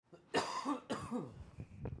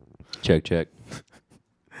Check, check.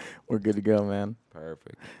 We're good to go, man.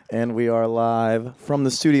 Perfect. And we are live from the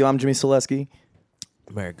studio. I'm Jimmy Selesky.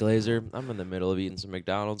 Merrick Glazer. I'm in the middle of eating some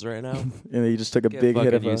McDonald's right now. And you just took a Get big hit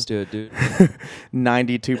fucking of used to it, dude.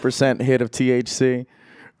 92% hit of THC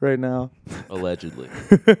right now. Allegedly.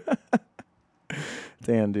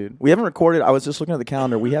 Damn, dude. We haven't recorded. I was just looking at the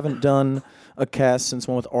calendar. We haven't done a cast since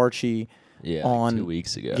one with Archie. Yeah, on 2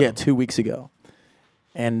 weeks ago. Yeah, 2 weeks ago.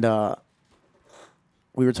 And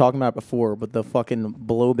we were talking about it before, but the fucking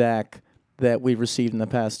blowback that we received in the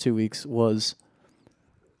past 2 weeks was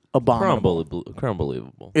abominable.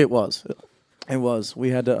 Crumbelievable. It was. It was. We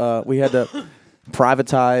had to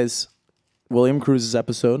privatize William Cruz's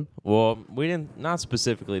episode. Well, we didn't. Not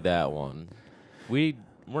specifically that one. We're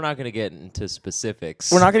not going to get into specifics.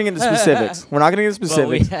 We're not going to get into specifics. We're not going to get into But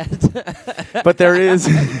we specifics. had But there is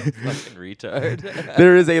fucking retard.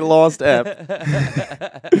 there is a lost ep.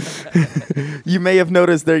 You may have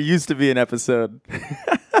noticed there used to be an episode.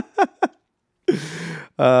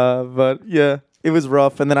 But yeah, it was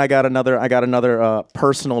rough. And then I got another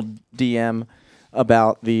personal DM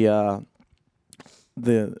about the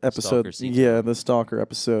episode. Stalker sequel. Yeah, the Stalker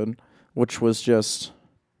episode, which was just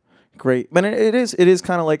great. But it is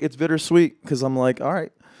kind of like, it's bittersweet because I'm like, all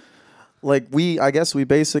right, like we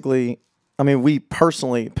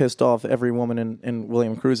personally pissed off every woman in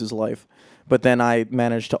William Cruz's life. But then I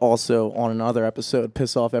managed to also, on another episode,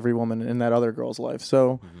 piss off every woman in that other girl's life.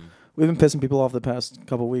 So we've been pissing people off the past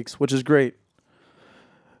couple weeks, which is great.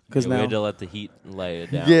 Because we now, had to let the heat lay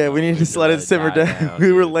it down. yeah, we need to just let it simmer down.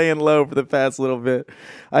 We were laying low for the past little bit.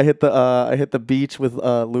 I hit the beach with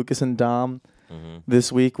Lucas and Dom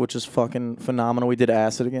this week, which is fucking phenomenal. We did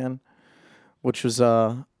acid again, which was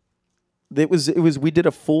we did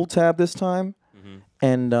a full tab this time.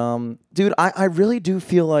 And dude, I really do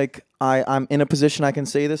feel like I'm in a position I can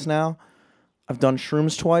say this now. I've done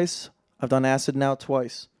shrooms twice. I've done acid now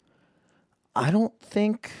twice. I don't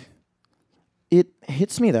think it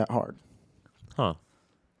hits me that hard. Huh.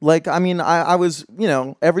 Like, I mean, I was,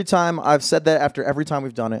 every time I've said that after every time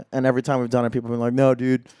we've done it, and every time we've done it, people have been like, no,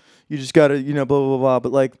 dude, you just gotta, blah, blah, blah, blah.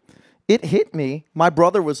 But like, it hit me. My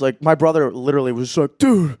brother literally was like,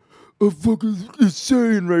 dude, I'm fucking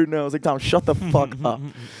insane right now. I was like, Tom, shut the fuck up.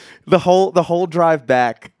 The whole drive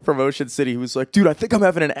back from Ocean City, he was like, dude, I think I'm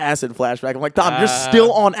having an acid flashback. I'm like, Tom, you're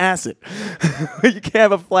still on acid. You can't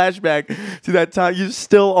have a flashback to that time. You're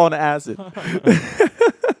still on acid.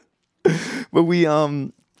 But we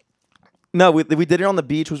did it on the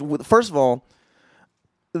beach. First of all,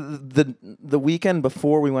 the weekend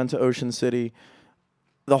before we went to Ocean City,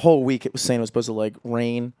 the whole week it was saying it was supposed to like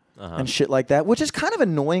rain and shit like that, which is kind of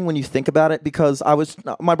annoying when you think about it, because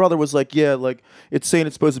my brother was like, yeah, like it's saying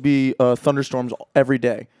it's supposed to be thunderstorms every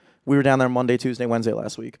day. We were down there Monday, Tuesday, Wednesday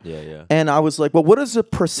last week. Yeah. And I was like, well, what does the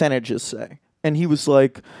percentages say? And he was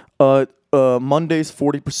like, Monday's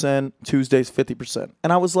 40%, Tuesday's 50%.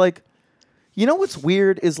 And I was like, you know what's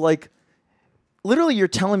weird is like, literally you're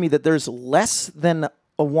telling me that there's less than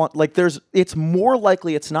a one, like it's more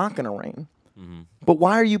likely it's not going to rain. But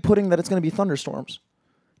why are you putting that it's going to be thunderstorms?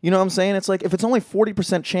 You know what I'm saying? It's like, if it's only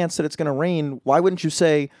 40% chance that it's going to rain, why wouldn't you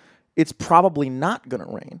say it's probably not going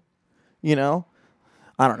to rain?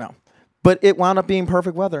 I don't know. But it wound up being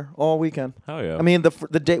perfect weather all weekend. Hell yeah. I mean,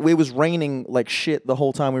 the day it was raining like shit the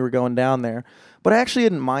whole time we were going down there. But I actually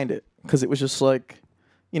didn't mind it because it was just like,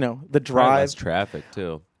 the Probably drive. less traffic,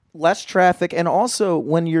 too. Less traffic. And also,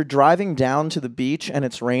 when you're driving down to the beach and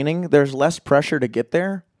it's raining, there's less pressure to get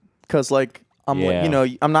there. Because, like,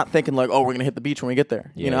 I'm not thinking like, oh, we're gonna hit the beach when we get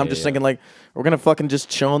there. I'm just thinking like, we're gonna fucking just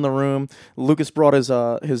chill in the room. Lucas brought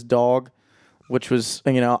his dog, which was,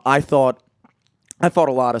 I thought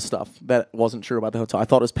a lot of stuff that wasn't true about the hotel. I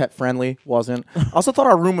thought it was pet friendly, wasn't. I also thought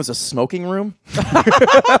our room was a smoking room.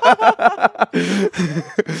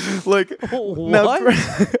 Like, What? Now,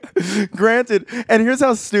 granted, and here's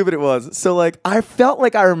how stupid it was. So like, I felt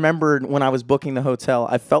like I remembered when I was booking the hotel,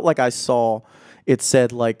 I felt like I saw it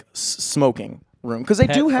said like smoking room, because they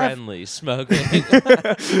do have friendly smoking.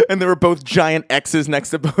 and there were both giant X's next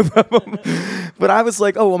to both of them. But I was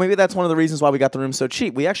like, oh, well, maybe that's one of the reasons why we got the room so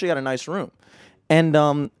cheap. We actually got a nice room.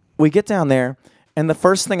 And we get down there, and the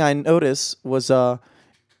first thing I notice was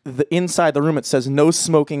the inside the room, it says no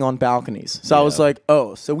smoking on balconies. So I was like,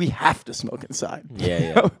 oh, so we have to smoke inside.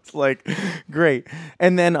 Yeah. I was like, great.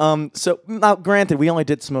 And then, so now granted, we only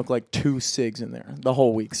did smoke like 2 cigs in there the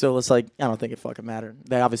whole week. So it's like, I don't think it fucking mattered.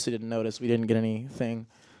 They obviously didn't notice. We didn't get anything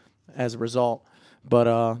as a result.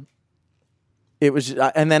 But it was,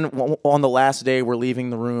 and then on the last day, we're leaving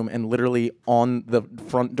the room, and literally on the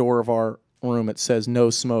front door of our room, it says no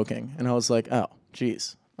smoking. And I was like, oh,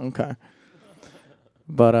 geez, okay.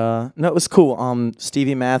 no, it was cool.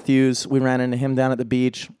 Stevie Matthews, we ran into him down at the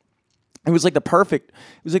beach. It was like the perfect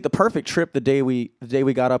trip the day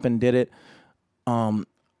we got up and did it.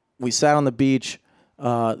 We sat on the beach.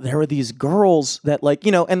 There were these girls that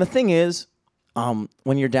and the thing is,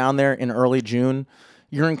 when you're down there in early June,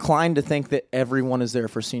 you're inclined to think that everyone is there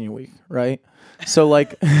for senior week, right? So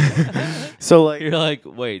You're like,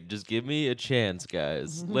 wait, just give me a chance,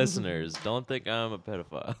 guys. Listeners, don't think I'm a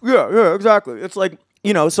pedophile. Yeah, exactly. It's like,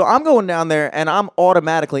 so I'm going down there and I'm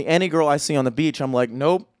automatically, any girl I see on the beach, I'm like,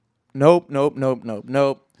 nope. Yeah.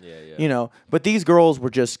 But these girls were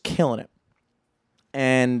just killing it.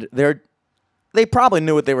 And they probably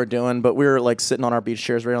knew what they were doing, but we were like sitting on our beach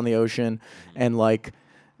chairs right on the ocean, and like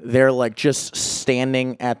they're like just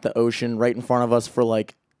standing at the ocean right in front of us for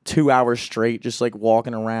like 2 hours straight, just like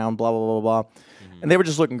walking around, blah, blah, blah, blah. And they were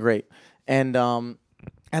just looking great. And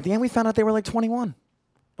at the end, we found out they were like 21.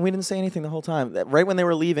 And we didn't say anything the whole time. Right when they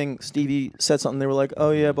were leaving, Stevie said something. They were like,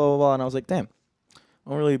 oh, yeah, blah, blah, blah. And I was like, damn, I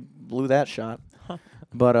don't really blew that shot.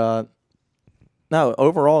 But no,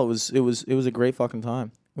 overall, it was a great fucking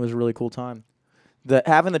time. It was a really cool time.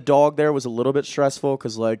 Having the dog there was a little bit stressful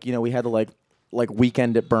because, we had to, like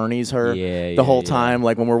weekend at Bernie's her the whole time.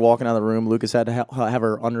 Like, when we're walking out of the room, Lucas had to have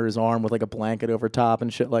her under his arm with, like, a blanket over top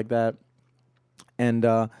and shit like that. And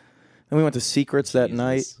then we went to Secrets that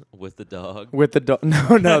night. With the dog? With the dog.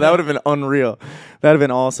 No, that would have been unreal. That would have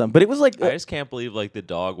been awesome. But it was like... I just can't believe, like, the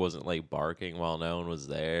dog wasn't, like, barking while no one was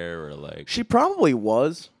there or, like... She probably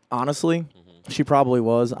was, honestly. She probably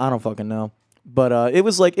was. I don't fucking know. But it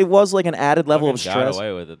was like an added level of stress. Got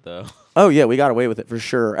away with it, though. Oh, yeah, we got away with it for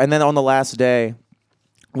sure. And then on the last day,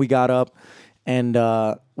 we got up and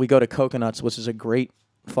we go to Coconuts, which is a great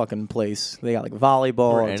fucking place. They got like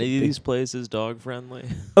volleyball. Were any of these places dog friendly?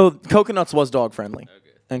 Oh, Coconuts was dog friendly.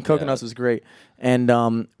 Okay. And Coconuts was great.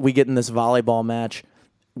 And we get in this volleyball match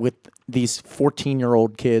with these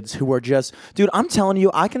 14-year-old kids who are just... Dude, I'm telling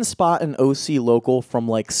you, I can spot an OC local from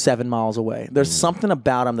like 7 miles away. There's something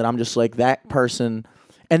about them that I'm just like, that person...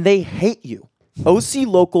 And they hate you. OC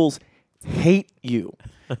locals hate you.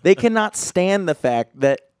 They cannot stand the fact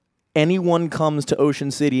that anyone comes to Ocean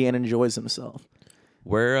City and enjoys himself.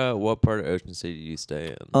 Where, what part of Ocean City do you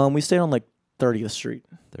stay in? We stayed on like 30th Street.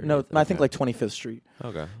 30th, No, I think okay. like 25th Street.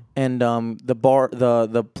 Okay. And the bar,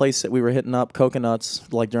 the place that we were hitting up,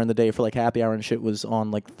 Coconuts, like during the day for like happy hour and shit, was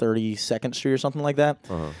on like 32nd Street or something like that.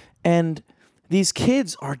 Uh-huh. And these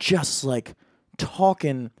kids are just like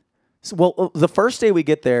talking. Well, the first day we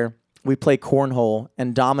get there, we play cornhole,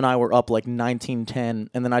 and Dom and I were up like 19-10,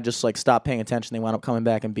 and then I just like stopped paying attention. They wound up coming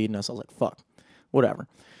back and beating us. I was like, fuck, whatever.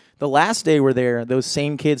 The last day we're there, those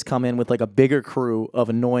same kids come in with like a bigger crew of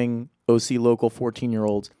annoying OC local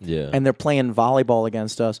 14-year-olds. Yeah. And they're playing volleyball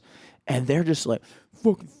against us. And they're just like,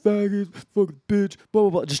 fucking faggots, fucking bitch, blah, blah,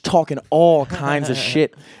 blah. Just talking all kinds of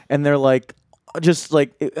shit. And they're like, just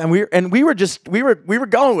like, and we were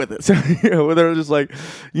going with it. So, they were just like,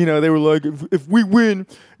 they were like, if we win,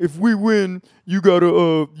 you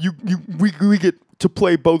gotta, we get to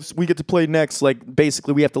play both. We get to play next. Like,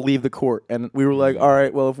 basically, we have to leave the court. And we were like, all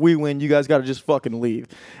right, well, if we win, you guys got to just fucking leave.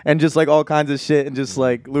 And just like all kinds of shit. And just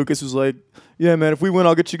like Lucas was like, yeah, man, if we win,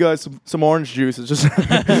 I'll get you guys some orange juice. It's just,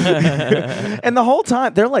 and the whole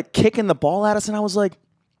time they're like kicking the ball at us, and I was like,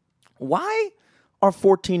 why are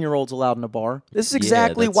 14-year-olds allowed in a bar? This is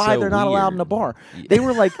exactly that's why so they're not allowed weird. in a bar. They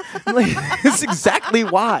were like this is exactly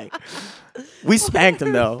why. We spanked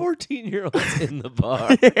them though. 14-year-olds in the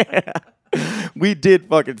bar. Yeah. We did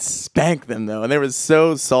fucking spank them though, and they were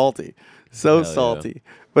so salty. So Hell salty.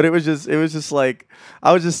 But it was just like,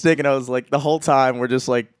 I was just thinking, I was like, the whole time we're just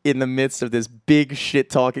like in the midst of this big shit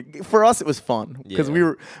talking. For us, it was fun because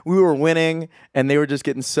Yeah. we were winning, and they were just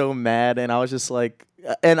getting so mad, and I was just like,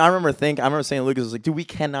 and I remember saying to Lucas, I was like, dude, we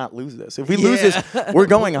cannot lose this. If we lose this, we're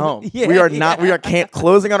going home. Yeah, we are not. We are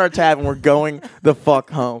closing on our tab, and we're going the fuck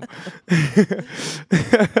home.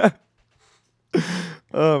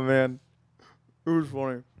 Oh man, it was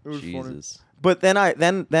funny. It was funny. Jesus. But then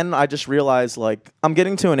I just realized, like, I'm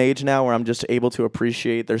getting to an age now where I'm just able to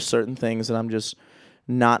appreciate there's certain things that I'm just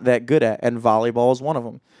not that good at, and volleyball is one of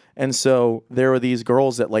them. And so there were these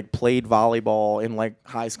girls that like played volleyball in like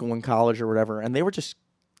high school and college or whatever, and they were just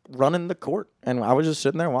running the court, and I was just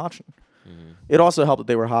sitting there watching. Mm-hmm. It also helped that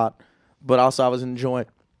they were hot, but also I was enjoying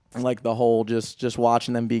like the whole just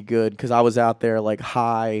watching them be good, because I was out there like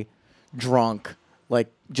high, drunk,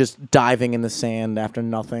 like just diving in the sand after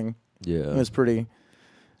nothing. Yeah. It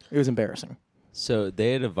was embarrassing. So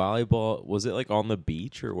they had a volleyball. Was it like on the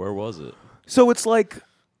beach or where was it? So it's like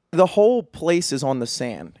the whole place is on the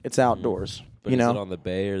sand. It's outdoors. But you is know, it on the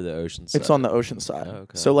bay or the ocean side? it's on the ocean side. Oh,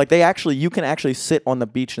 okay. So like you can actually sit on the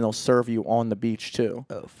beach and they'll serve you on the beach too.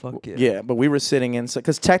 Oh, fuck yeah. Yeah, but we were sitting inside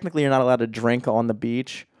because technically you're not allowed to drink on the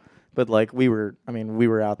beach, but like we were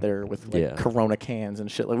out there with like Corona cans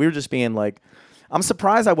and shit. Like we were just being like, I'm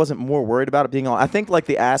surprised I wasn't more worried about it being on. I think like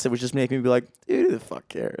the acid was just making me be like, dude, who the fuck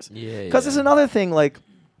cares? Yeah. Because it's another thing like.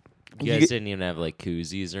 You guys didn't even have like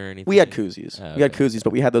koozies or anything. We had koozies. Oh, We had koozies,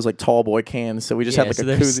 but we had those like tall boy cans, so we just had like so a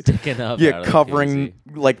they're koozie. sticking up. Yeah, out covering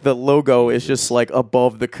of the like the logo is just like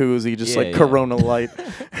above the koozie, just like Corona Light.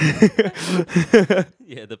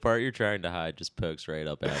 Yeah, the part you're trying to hide just pokes right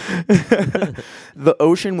up out. The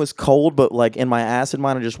ocean was cold, but like in my acid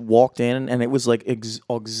mine, I just walked in and it was like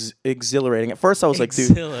exhilarating. At first, I was like,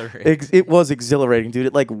 dude, it was exhilarating, dude.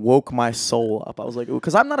 It like woke my soul up. I was like,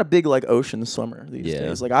 because I'm not a big like ocean swimmer these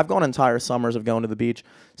days. Like I've gone entire summers of going to the beach,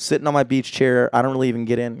 sitting on my beach chair. I don't really even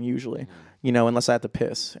get in usually, you know, unless I have to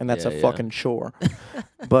piss, and that's a fucking chore.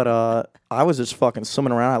 But I was just fucking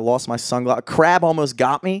swimming around. I lost my sunglasses. A crab almost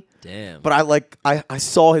got me. Damn. But I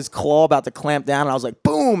saw his claw about to clamp down, and I was like,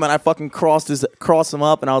 boom, and I fucking crossed him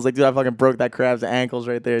up, and I was like, dude, I fucking broke that crab's ankles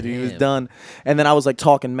right there, dude. He was done. And then I was like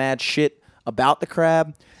talking mad shit about the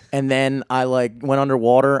crab. And then I like went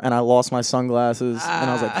underwater and I lost my sunglasses and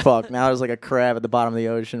I was like, "Fuck!" Now there's like a crab at the bottom of the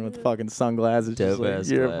ocean with fucking sunglasses. Just like,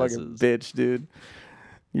 you're a fucking bitch, dude.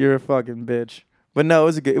 You're a fucking bitch. But no,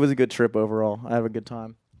 it was a good trip overall. I have a good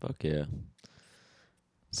time. Fuck yeah.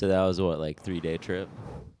 So that was what, like 3-day trip?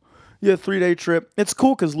 Yeah, 3-day trip. It's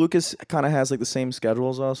cool because Lucas kind of has like the same schedule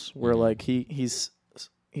as us, where like he's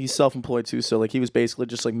self-employed too, so like he was basically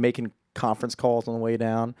just like making conference calls on the way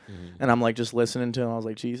down, and I'm like just listening to him. I was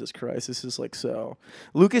like, Jesus Christ, this is like so.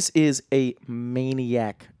 Lucas is a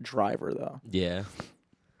maniac driver though. Yeah.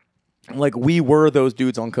 Like we were those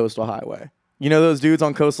dudes on Coastal Highway. You know those dudes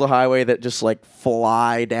on Coastal Highway that just like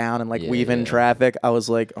fly down and like weave in traffic? I was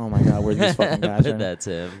like, oh my God, where are these fucking guys? That's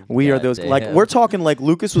him. We are those. Like we're talking like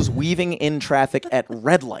Lucas was weaving in traffic at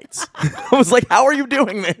red lights. I was like, how are you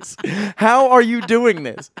doing this? How are you doing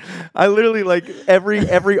this? I literally like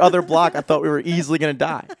every other block I thought we were easily gonna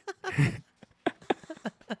die.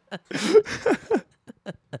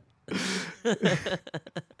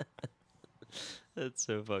 That's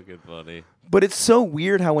so fucking funny. But it's so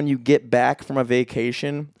weird how when you get back from a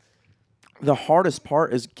vacation, the hardest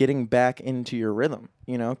part is getting back into your rhythm,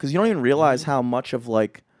 you know? Because you don't even realize how much of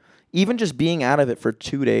like, even just being out of it for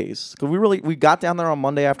 2 days. Because we got down there on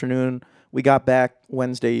Monday afternoon. We got back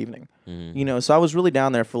Wednesday evening. You know, so I was really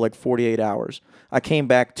down there for like 48 hours. I came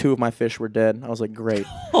back, 2 of my fish were dead. I was like, great.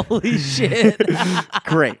 Holy shit.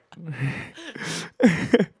 Great.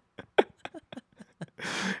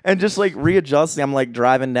 And just like readjusting, I'm like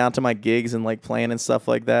driving down to my gigs and like playing and stuff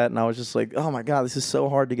like that. And I was just like, oh my God, this is so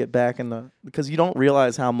hard to get back because you don't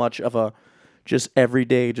realize how much of a just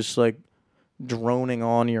everyday, just like droning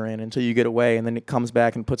on you're in until you get away. And then it comes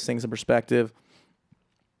back and puts things in perspective.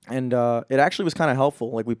 And it actually was kind of helpful.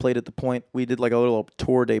 Like we played at the Point. We did like a little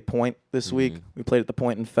tour day Point this week. We played at the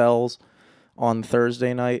Point in Fells on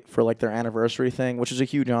Thursday night for like their anniversary thing, which is a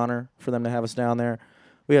huge honor for them to have us down there.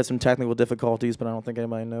 We had some technical difficulties, but I don't think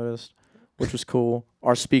anybody noticed, which was cool.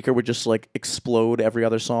 Our speaker would just like explode every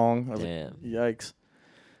other song. I was like, yikes.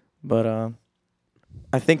 But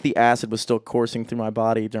I think the acid was still coursing through my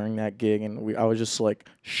body during that gig, and I was just like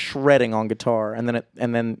shredding on guitar. And then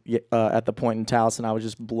at the Point in Towson, I was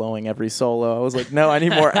just blowing every solo. I was like, no, I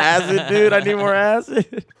need more acid, dude. I need more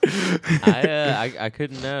acid. I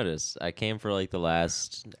couldn't notice. I came for like the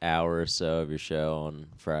last hour or so of your show on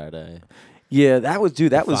Friday. Yeah, that was the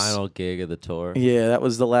final gig of the tour. Yeah, that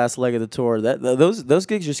was the last leg of the tour. Those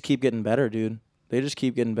gigs just keep getting better, dude. They just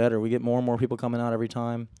keep getting better. We get more and more people coming out every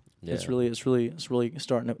time. Yeah. It's really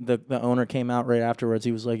starting to, the owner came out right afterwards.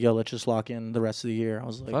 He was like, yo, let's just lock in the rest of the year. I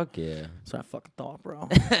was like, fuck yeah. That's what I fucking thought, bro.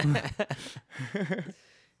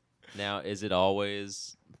 Now, is it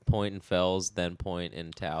always Point in Fells, then Point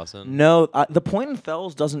in Towson? No, the Point in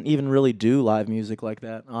Fells doesn't even really do live music like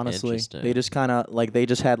that, honestly. Interesting. They just kind of, like, they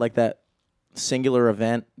just had, like, that singular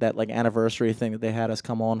event, that, like, anniversary thing that they had us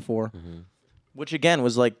come on for. Mm-hmm. Which, again,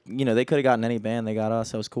 was, like, you know, they could have gotten any band. They got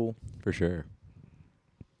us. That was cool. For sure.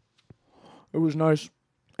 It was nice.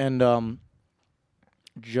 And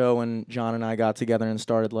Joe and John and I got together and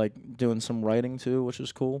started, like, doing some writing, too, which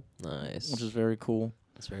was cool. Nice. Which is very cool.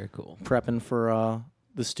 That's very cool. Prepping for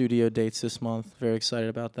the studio dates this month. Very excited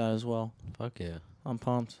about that as well. Fuck yeah. I'm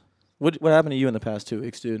pumped. What happened to you in the past 2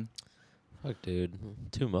 weeks, dude? Fuck, dude.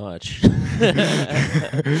 Too much. Dude,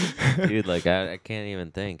 like, I can't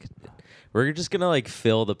even think. We're just going to, like,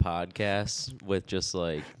 fill the podcast with just,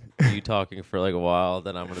 like, you talking for like a while,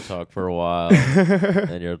 then I'm gonna talk for a while,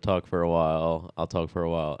 then you'll talk for a while, I'll talk for a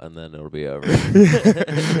while, and then it'll be over.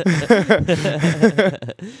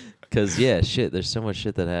 Cause shit. There's so much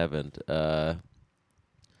shit that happened. I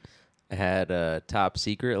had Top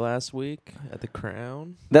Secret last week at the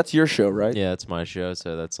Crown. That's your show, right? Yeah, it's my show.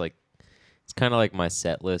 So that's like, it's kind of like my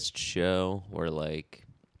set list show where like,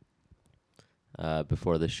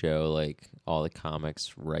 before the show, like all the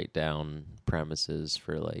comics write down premises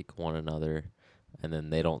for like one another, and then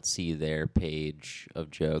they don't see their page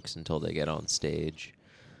of jokes until they get on stage.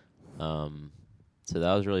 So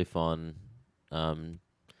that was really fun.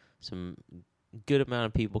 Some good amount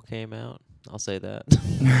of people came out. I'll say that.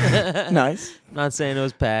 Nice. Not saying it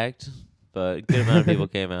was packed, but a good amount of people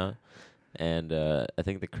came out. And I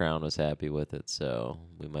think the Crown was happy with it, so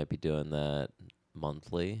we might be doing that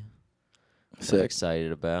monthly. Sick. I'm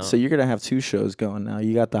excited about. So you're going to have 2 shows going now.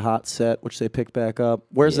 You got the Hot Set, which they picked back up.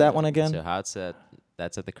 Where's that one again? So Hot Set,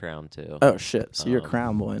 that's at the Crown, too. Oh, shit. So you're a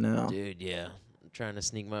Crown boy now. Dude, yeah. I'm trying to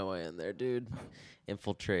sneak my way in there, dude.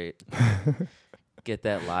 Infiltrate. Get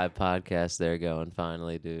that live podcast there going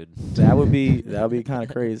finally, dude. That would be kind of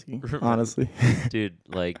crazy, honestly. Dude,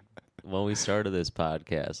 like when we started this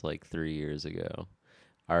podcast like 3 years ago,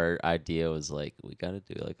 our idea was like we got to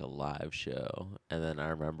do like a live show, and then I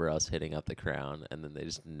remember us hitting up the Crown, and then they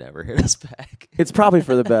just never hit us back. It's probably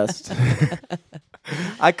for the best.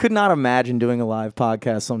 I could not imagine doing a live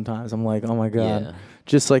podcast sometimes. I'm like, oh my God.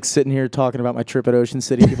 Just like sitting here talking about my trip at Ocean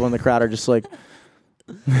City. People in the crowd are just like,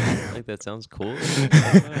 like that sounds cool.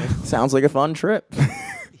 Sounds like a fun trip.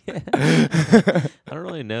 Yeah. I don't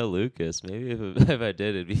really know Lucas. Maybe if I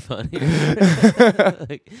did, it'd be funny.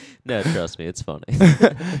 Like, no, trust me, it's funny.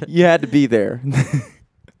 You had to be there.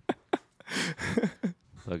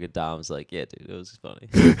 Look at Dom's like, yeah, dude, it was funny.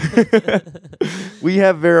 We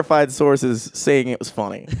have verified sources saying it was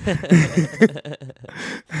funny.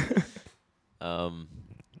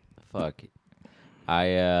 Fuck.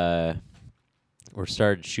 We're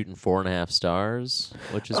started shooting 4.5 stars,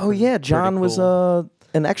 which is John cool. was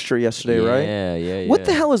an extra yesterday, right? Yeah. What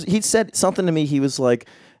the hell is he said something to me? He was like,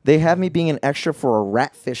 they have me being an extra for a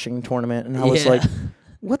rat fishing tournament, and I was like,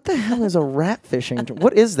 what the hell is a rat fishing?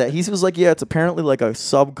 What is that? He was like, it's apparently like a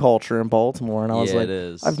subculture in Baltimore, and I was like, it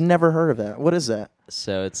is. I've never heard of that. What is that?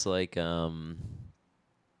 So it's like,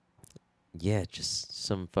 just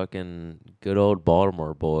some fucking good old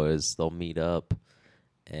Baltimore boys. They'll meet up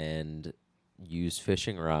and use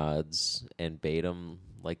fishing rods and bait them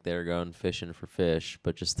like they're going fishing for fish,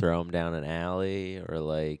 but just throw them down an alley or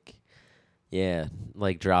like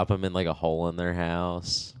drop them in like a hole in their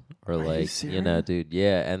house or like, dude.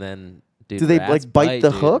 Yeah. And then, dude, do they like bite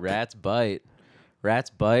the hook? Rats bite,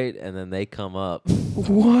 and then they come up.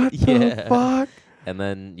 What the fuck? And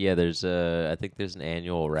then, there's I think there's an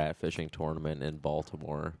annual rat fishing tournament in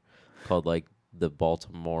Baltimore called like the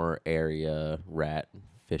Baltimore Area Rat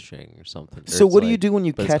Fishing or something. So what do you do when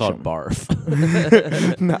you catch them? It's called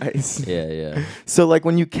barf. Nice. Yeah. So like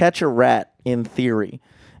when you catch a rat, in theory,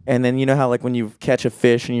 and then you know how like when you catch a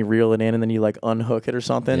fish and you reel it in and then you like unhook it or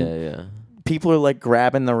something? Yeah. People are like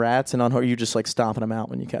grabbing the rats and you just like stomping them out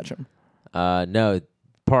when you catch them? No.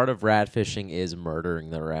 Part of rat fishing is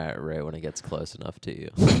murdering the rat right when it gets close enough to you.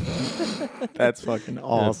 That's fucking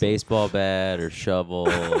awesome. A baseball bat or shovel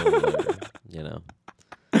or,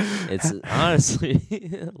 It's honestly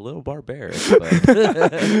a little barbaric,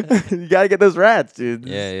 but you gotta get those rats, dude.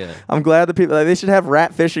 Yeah. I'm glad the people they should have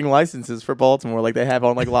rat fishing licenses for Baltimore, like they have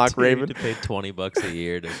on like Loch Raven. To pay $20 a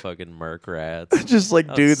year to fucking murk rats. Just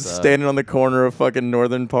like dudes standing on the corner of fucking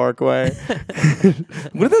Northern Parkway.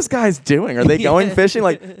 What are those guys doing? Are they going fishing?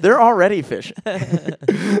 Like they're already fishing.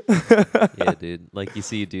 Yeah, dude. Like you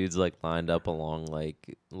see dudes like lined up along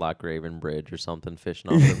like Loch Raven Bridge or something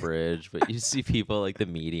fishing off the bridge, but you see people like the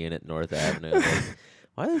median at North Avenue. Like,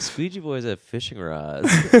 why do the Squeegee Boys have fishing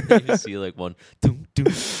rods? You see like one, doom,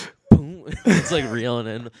 doom, boom. It's like reeling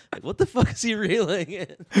in. Like, what the fuck is he reeling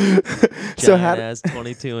in? So has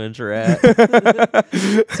 22-inch rat,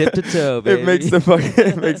 tip to toe, baby. It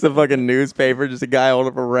makes the fucking newspaper. Just a guy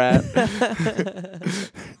holding up a rat.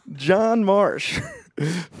 John Marsh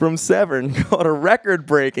from Severn caught a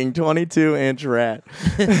record-breaking 22-inch rat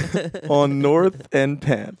on North and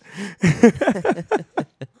Penn.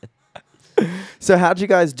 So how'd you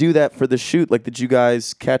guys do that for the shoot? Like, did you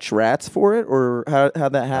guys catch rats for it, or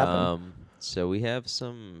how'd that happen? So we have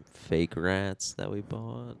some fake rats that we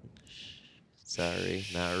bought. Sorry,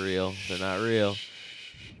 not real. They're not real.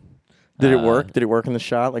 Did it work? Did it work in the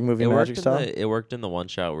shot, like movie magic style? It worked in the one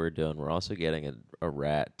shot we were doing. We're also getting a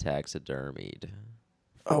rat taxidermied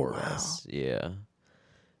for us. Yeah.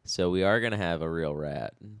 So we are gonna have a real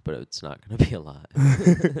rat, but it's not gonna be alive.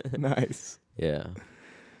 Nice. Yeah.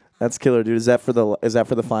 That's killer, dude. Is that for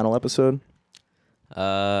the final episode?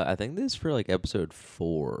 I think this is for like episode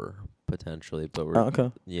 4 potentially, but Oh,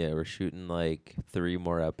 okay. we're shooting like 3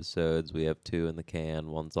 more episodes. We have 2 in the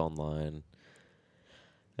can, one's online,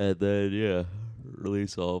 and then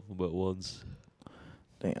release all of them at once.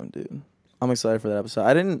 Damn, dude. I'm excited for that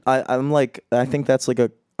episode. I think that's like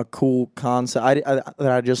a cool concept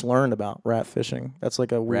that I just learned about rat fishing. That's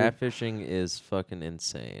like a weird. Rat fishing is fucking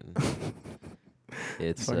insane.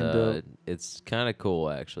 It's Fucking dope. it's kind of cool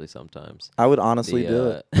actually sometimes. I would honestly do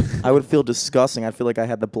it. I would feel disgusting. I'd feel like I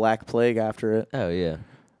had the Black Plague after it. Oh yeah,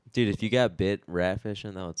 dude. If you got bit rat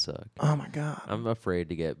fishing, that would suck. Oh my god. I'm afraid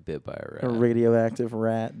to get bit by a rat. A radioactive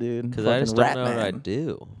rat, dude. Because I just Fucking don't know rat what man. I'd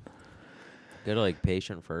do. Go to like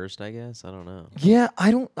patient first, I guess. I don't know. Yeah,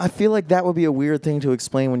 I feel like that would be a weird thing to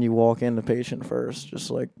explain when you walk into patient first.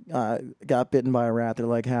 Just like, got bitten by a rat. They're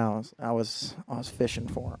like, how? I was fishing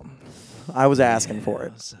for him. I was asking for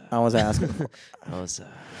it. I was asking for it. I was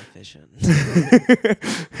fishing.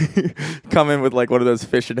 Come in with like one of those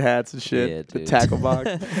fishing hats and shit. Yeah, the dude. tackle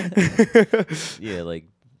box. Yeah, like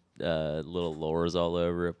little lures all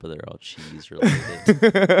over it, but they're all cheese related.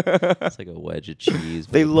 It's like a wedge of cheese.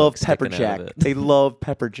 They with a love hook pepper sticking out jack. of it. They love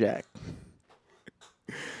pepper jack.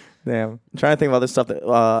 Damn. I'm trying to think of other stuff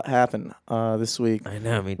that happened this week. I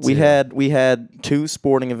know, me too. We had 2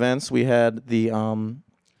 sporting events. We had the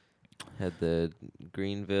Had the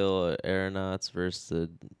Greenville Aeronauts versus the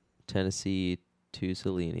Tennessee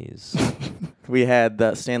Tussilinis. we had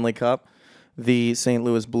the Stanley Cup. The St.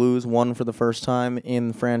 Louis Blues won for the first time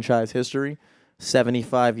in franchise history.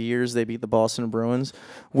 75 years they beat the Boston Bruins,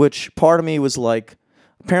 which part of me was like,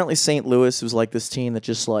 apparently St. Louis was like this team that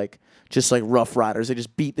just like Rough Riders. They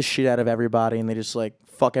just beat the shit out of everybody and they just like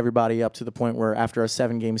fuck everybody up to the point where after a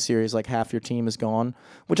 7-game series, like half your team is gone,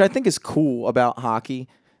 which I think is cool about hockey.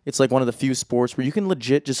 It's like one of the few sports where you can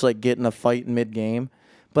legit just like get in a fight mid-game.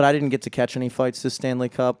 But I didn't get to catch any fights this Stanley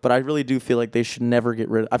Cup. But I really do feel like they should never get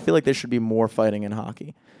rid of. I feel like there should be more fighting in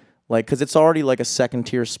hockey, like because it's already like a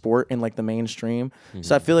second-tier sport in like the mainstream. Mm-hmm.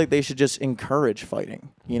 So I feel like they should just encourage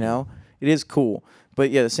fighting. You know, it is cool. But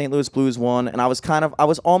yeah, the St. Louis Blues won, and I was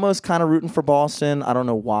almost kind of rooting for Boston. I don't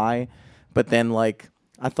know why, but then like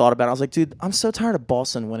I thought about it. I was like, dude, I'm so tired of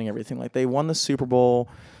Boston winning everything. Like they won the Super Bowl.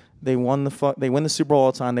 They win the Super Bowl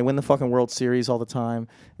all the time. They win the fucking World Series all the time.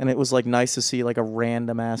 And it was like nice to see like a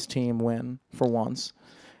random ass team win for once.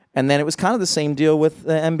 And then it was kind of the same deal with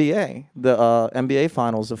the NBA. The NBA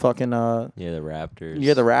finals, the fucking the Raptors.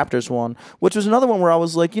 Yeah, the Raptors won, which was another one where I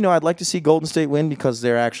was like, I'd like to see Golden State win because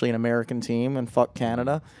they're actually an American team and fuck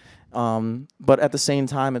Canada. But at the same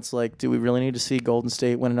time, it's like, do we really need to see Golden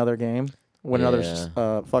State win another game? Win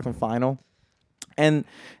another fucking final? And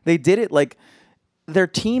they did it like their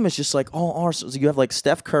team is just like all ours. So you have like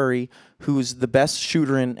Steph Curry, who's the best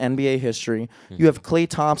shooter in NBA history. Mm-hmm. You have Klay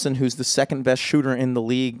Thompson, who's the second best shooter in the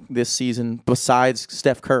league this season besides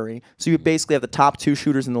Steph Curry. So you basically have the top 2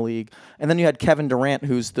 shooters in the league. And then you had Kevin Durant,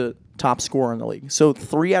 who's the top scorer in the league. So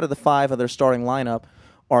 3 out of the 5 of their starting lineup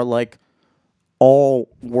are like all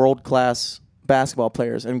world-class basketball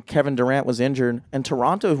players. And Kevin Durant was injured. And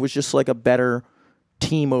Toronto was just like a better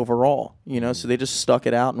team overall, so they just stuck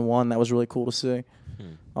it out and won. That was really cool to see.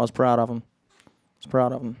 I was proud of them.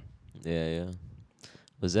 Yeah.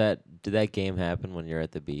 Did that game happen when you're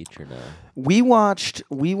at the beach or no? We watched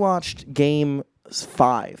game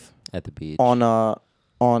 5 at the beach on I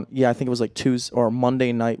think it was like Tuesday or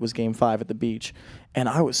Monday night was game 5 at the beach, and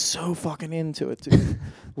I was so fucking into it, dude.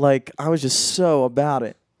 Like I was just so about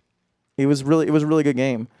it. It was a really good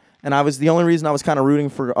game. And the only reason I was kind of rooting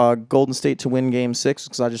for Golden State to win Game 6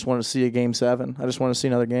 because I just wanted to see a Game 7. I just wanted to see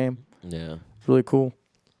another game. Yeah. It's really cool.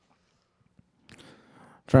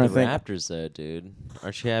 Trying to think. Raptors, though, dude.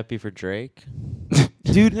 Aren't you happy for Drake?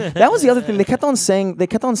 Dude, that was the other thing. They kept on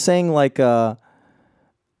saying like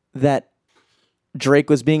that Drake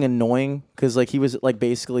was being annoying because like he was at like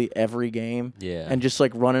basically every game. Yeah. And just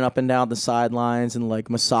like running up and down the sidelines and like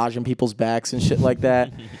massaging people's backs and shit like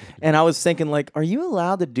that. And I was thinking like, are you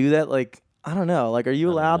allowed to do that? Like, I don't know. Like, are you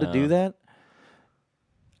allowed to do that?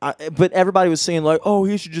 But everybody was saying like, oh,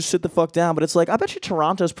 he should just sit the fuck down. But it's like, I bet you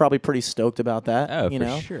Toronto's probably pretty stoked about that. Oh, you for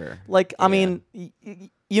know? sure. Like, I mean, you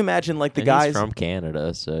imagine like the and guys he's from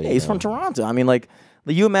Canada, so yeah, he's from Toronto. I mean, like,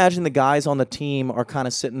 you imagine the guys on the team are kind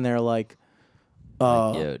of sitting there like,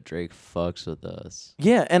 yo, Drake fucks with us.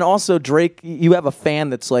 Yeah, and also Drake, you have a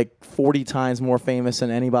fan that's like 40 times more famous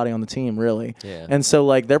than anybody on the team, really. Yeah. And so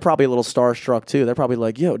like they're probably a little starstruck too. They're probably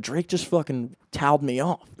like, yo, Drake just fucking towed me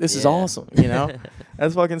off. This is awesome,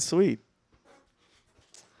 That's fucking sweet.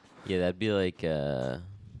 Yeah, that'd be like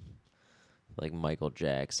Michael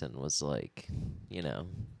Jackson was like, you know,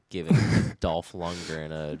 giving Dolph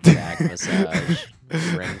Lundgren a back massage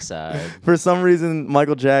ringside. For some reason,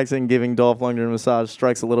 Michael Jackson giving Dolph Lundgren a massage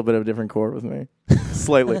strikes a little bit of a different chord with me.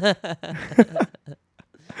 Slightly.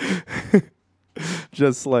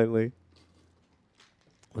 Just slightly.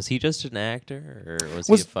 Was he just an actor or was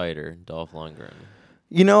he Was- a fighter, Dolph Lundgren?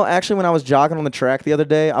 You know, actually, when I was jogging on the track the other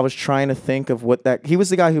day, I was trying to think of what that. He was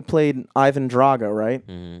the guy who played Ivan Drago, right?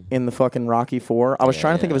 Mm-hmm. In the fucking Rocky 4. I was Yeah,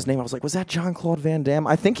 trying to think of yeah. his name. I was like, was that Jean-Claude Van Damme?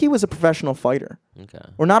 I think he was a professional fighter. Okay.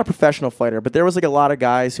 Or not a professional fighter, but there was like a lot of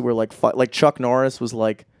guys who were like like Chuck Norris was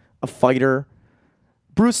like a fighter.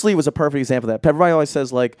 Bruce Lee was a perfect example of that. Everybody always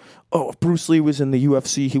says like, "Oh, if Bruce Lee was in the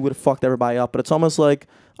UFC, he would have fucked everybody up." But it's almost like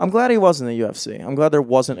I'm glad he wasn't in the UFC. I'm glad there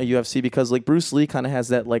wasn't a UFC because like Bruce Lee kind of has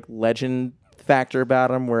that like legend factor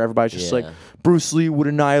about him where everybody's just like Yeah. Bruce Lee would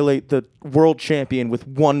annihilate the world champion with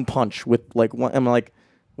one punch with like one. I'm like,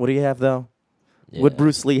 what do you have though? Would Yeah.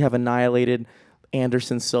 Bruce Lee have annihilated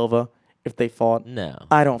Anderson Silva if they fought? No.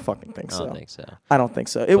 I don't fucking think I so. don't think so. I don't think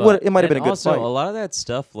so. It would. It might have been a good also, fight. a lot of that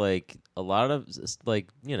stuff, like a lot of like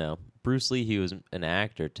you know, Bruce Lee, he was an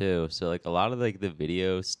actor too. So like a lot of like the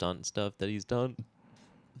video stunt stuff that he's done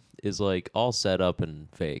is like all set up and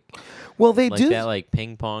fake. Well, they Like do. that like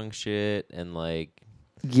ping pong shit and like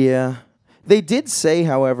Yeah, they did say,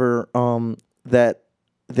 however, that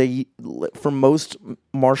for most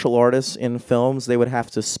martial artists in films, they would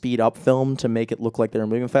have to speed up film to make it look like they were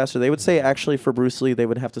moving faster. They would say actually for Bruce Lee, they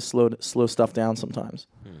would have to slow stuff down sometimes,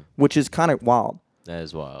 which is kind of wild. that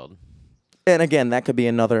is wild. And again, that could be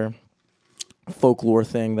another folklore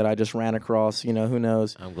thing that I just ran across. You know, who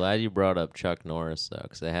knows? I'm glad you brought up Chuck Norris though,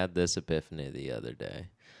 because I had this epiphany the other day.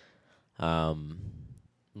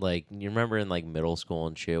 Like you remember in like middle school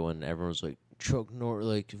and shit when everyone was like Chuck Norris,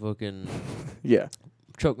 like fucking Yeah.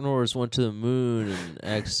 Chuck Norris went to the moon and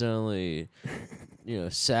accidentally,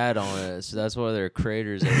 sat on it, so that's why there are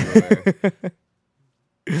craters everywhere.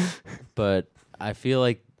 But I feel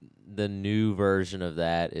like the new version of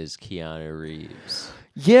that is Keanu Reeves.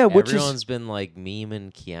 Yeah, which Everyone's is been like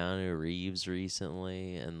memeing Keanu Reeves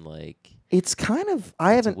recently, and like it's kind of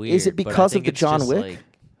I it's haven't. weird, Is it but I because of think the it's John just, Wick like,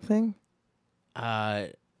 thing?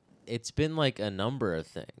 It's been like a number of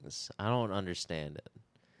things. I don't understand it.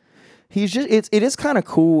 He's just it is kind of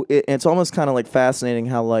cool. It's almost kind of like fascinating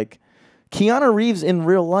how like Keanu Reeves in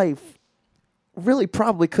real life really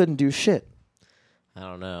probably couldn't do shit. I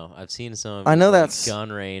don't know. I've seen some of I his, know like, that's-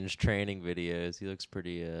 gun range training videos. He looks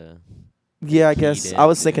pretty Yeah, I keyed guess in, I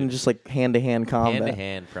was thinking dude. just like hand-to-hand combat. hand to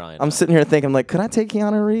hand probably. I'm not. sitting here thinking like, could I take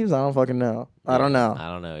Keanu Reeves? I don't fucking know. I don't know. I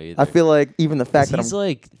don't know either. I feel like even the fact that he's I'm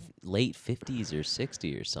like late 50s or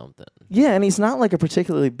 60 or something. yeah, and he's not like a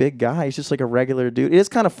particularly big guy. He's just like a regular dude. It is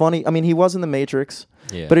kind of funny. I mean, he was in the Matrix.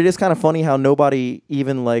 Yeah. But it is kind of funny how nobody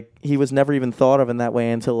even like he was never even thought of in that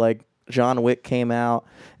way until like John Wick came out,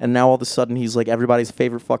 and now all of a sudden he's like everybody's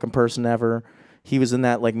favorite fucking person ever. He was in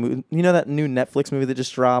that like that new Netflix movie that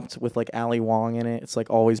just dropped with like Ali Wong in it. It's like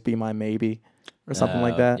Always Be My Maybe or something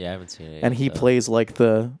like that. Yeah, I haven't seen it. And yet, he though. plays like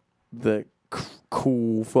the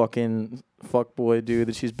cool fucking fuckboy dude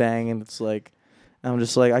that she's banging. It's like I'm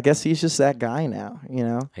just like I guess he's just that guy now, you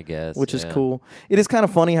know. I guess. Which is yeah. cool. It is kind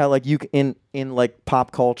of funny how like in like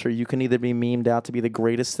pop culture you can either be memed out to be the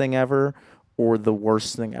greatest thing ever or the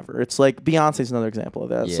worst thing ever. It's like Beyonce's another example of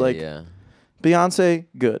that. It's Yeah, like yeah. Beyonce,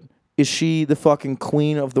 good. Is she the fucking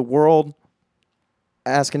queen of the world?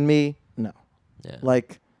 Asking me, no. Yeah.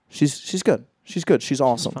 Like she's good. She's good. She's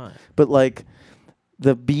awesome. fine. But like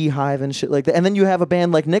the Beehive and shit like that. And then you have a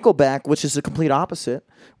band like Nickelback, which is the complete opposite,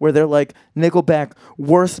 where they're like Nickelback,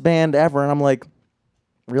 worst band ever. And I'm like,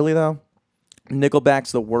 really though?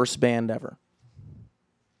 Nickelback's the worst band ever.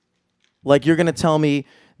 Like you're gonna tell me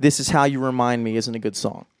This Is How You Remind Me isn't a good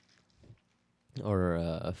song. Or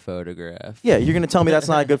a photograph. Yeah, you're gonna tell me that's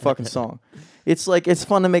not a good fucking song. It's like it's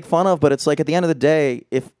fun to make fun of, but it's like at the end of the day,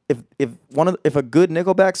 if a good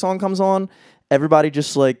Nickelback song comes on, everybody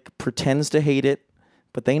just like pretends to hate it,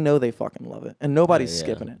 but they know they fucking love it, and nobody's yeah,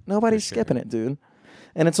 skipping it. Nobody's for skipping it, dude.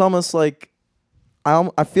 And it's almost like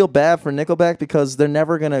I feel bad for Nickelback because they're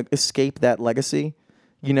never gonna escape that legacy.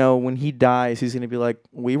 You know, when he dies, he's gonna be like,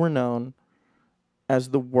 we were known as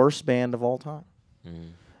the worst band of all time.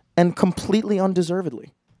 Mhm. And completely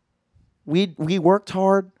undeservedly. We worked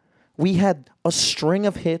hard. We had a string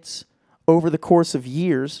of hits over the course of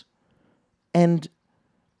years, and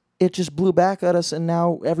it just blew back at us. And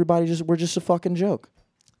now we're just a fucking joke.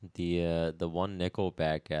 The one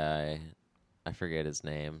Nickelback guy, I forget his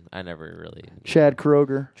name. I never really. Chad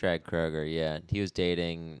Kroger. Chad Kroger, yeah. He was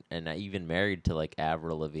dating and even married to like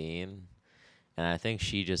Avril Lavigne. And I think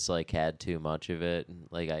she just like had too much of it.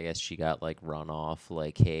 Like I guess she got like run off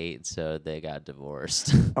like hate, so they got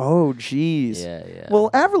divorced. Oh, jeez. Yeah. Well,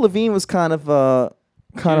 Avril Lavigne was kind of a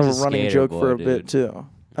was a running skater joke boy, for a dude. bit too.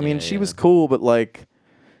 I mean, Yeah, she yeah. was cool, but like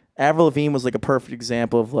Avril Lavigne was like a perfect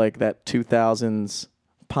example of like that 2000s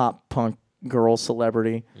pop punk girl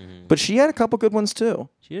celebrity. Mhm. But she had a couple good ones too.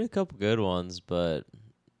 She had a couple good ones, but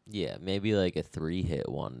yeah, maybe like a 3-hit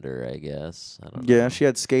wonder, I guess. I don't know. Yeah, she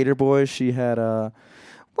had Skater Boy. She had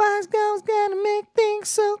Wise Girls Gonna Make Things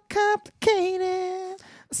So Complicated.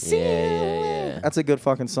 Yeah. That's a good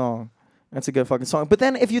fucking song. But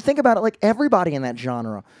then if you think about it, like everybody in that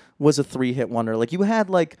genre was a 3-hit wonder. Like you had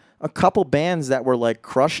like a couple bands that were like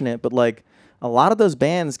crushing it, but like a lot of those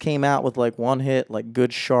bands came out with like one hit, like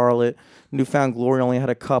Good Charlotte, Newfound Glory only had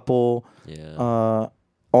a couple. Yeah.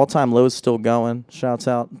 All Time Low's still going. Shouts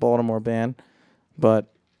out Baltimore band.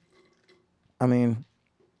 But I mean,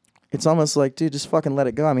 it's almost like, dude, just fucking let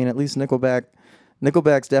it go. I mean, at least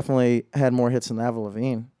Nickelback's definitely had more hits than Avril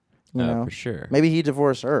Lavigne. You know, for sure. maybe he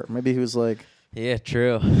divorced her. Maybe he was like, Yeah,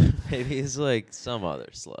 true. Maybe he's like some other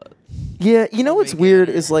slut. yeah. You know what's Something weird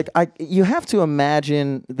better. is like you have to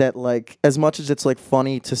imagine that like as much as it's like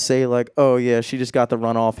funny to say like, oh yeah, she just got the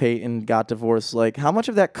runoff hate and got divorced. Like how much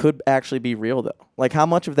of that could actually be real though? Like how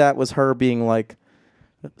much of that was her being like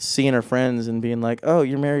seeing her friends and being like, oh,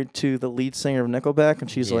 you're married to the lead singer of Nickelback, and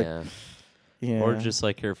she's like, yeah, Or just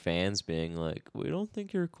like her fans being like, we don't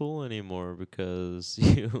think you're cool anymore because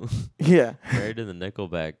you yeah. married to the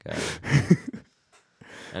Nickelback guy.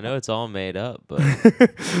 I know it's all made up, but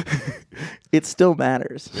It still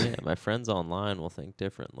matters. yeah, my friends online will think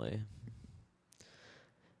differently.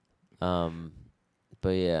 But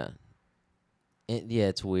yeah.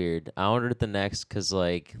 It's weird. I wondered at the next because,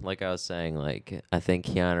 like I was saying, like I think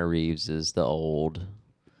Keanu Reeves is the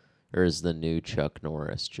new Chuck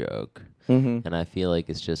Norris joke, Mm-hmm. and I feel like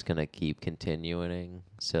it's just gonna keep continuing.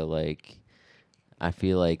 So like, I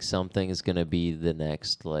feel like something is gonna be the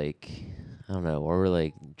next I don't know. What were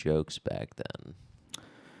like jokes back then?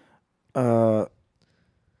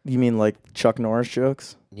 You mean like Chuck Norris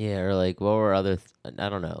jokes? Yeah, or like what were other? I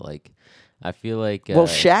don't know. Like, I feel like Well,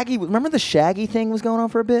 Shaggy. Remember the Shaggy thing was going on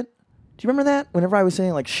for a bit? Do you remember that? Whenever I was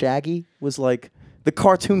saying like Shaggy was like the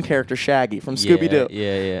cartoon character Shaggy from Scooby Doo.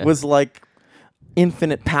 Yeah. Was like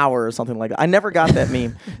infinite power or something like that. I never got that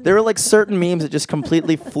meme. There were like certain memes that just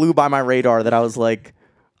completely flew by my radar that I was like,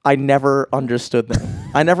 I never understood them.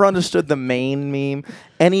 I never understood the main meme.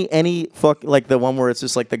 Any fuck like the one where it's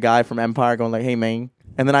just like the guy from Empire going like, "Hey, Maine,"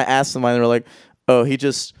 and then I asked them and they were like, "Oh, he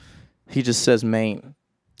just says Maine."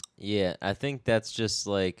 Yeah, I think that's just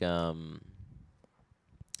like I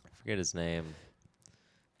forget his name.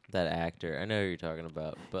 That actor. I know who you're talking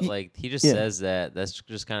about. But like he just yeah. says that. That's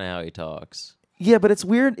just kinda how he talks. Yeah, but it's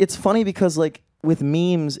weird. It's funny because like with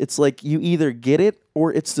memes, it's like you either get it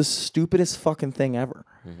or it's the stupidest fucking thing ever.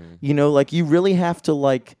 Mm-hmm. You know, like you really have to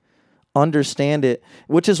like understand it,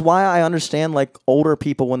 which is why I understand like older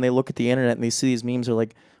people when they look at the internet and they see these memes are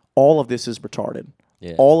like, all of this is retarded.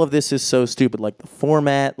 Yeah. All of this is so stupid. Like the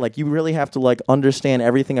format, like you really have to like understand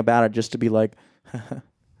everything about it just to be like,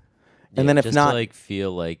 and then if just not, to, like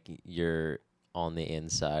feel like you're on the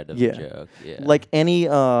inside of Yeah. the joke. Yeah. like any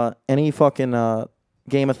fucking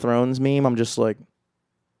Game of Thrones meme, I'm just like,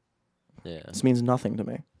 yeah. this means nothing to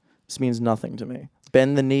me. This means nothing to me.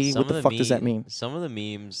 Bend the knee. What the fuck does that mean? Some of the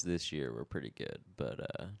memes this year were pretty good, but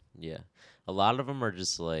yeah. A lot of them are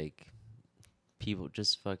just like people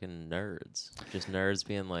just fucking nerds. Just nerds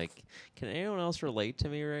being like, can anyone else relate to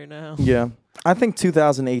me right now? Yeah. I think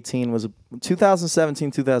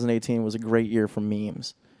 2017, 2018 was a great year for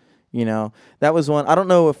memes. You know, that was one. I don't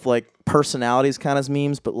know if like personalities count as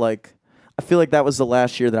memes, but like I feel like that was the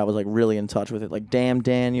last year that I was like really in touch with it. Like, damn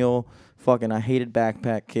Daniel, fucking, I hated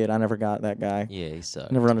Backpack Kid. I never got that guy. Yeah, he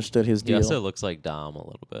sucked. Never understood his He deal. also looks like Dom a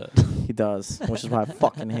little bit. He does, which is why I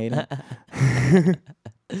fucking hate him.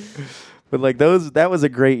 But like that was a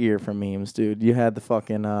great year for memes, dude. You had the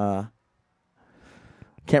fucking can't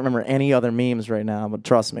remember any other memes right now, but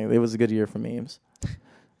trust me, it was a good year for memes.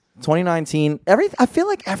 2019, I feel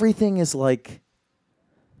like everything is like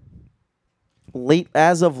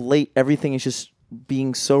as of late, everything is just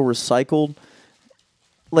being so recycled.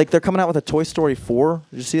 Like they're coming out with a Toy Story 4.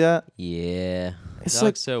 Did you see that? Yeah. It's That like-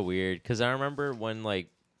 looks so weird because I remember when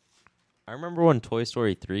Toy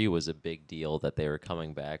Story 3 was a big deal that they were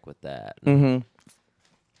coming back with that. Mm-hmm.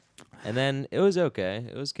 And then it was okay.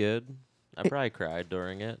 It was good. I probably cried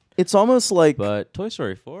during it. It's almost like But Toy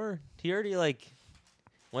Story 4, he already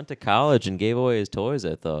went to college and gave away his toys,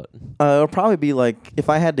 I thought. it'll probably be like, if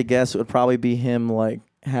I had to guess, it would probably be him like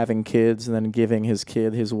having kids and then giving his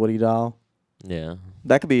kid his Woody doll. Yeah.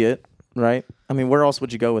 That could be it, right? I mean, where else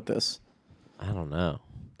would you go with this? I don't know.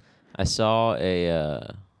 I saw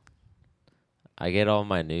I get all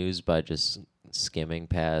my news by just skimming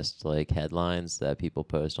past like headlines that people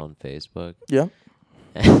post on Facebook. Yeah,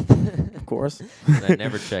 And of course. I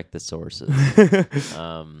never check the sources.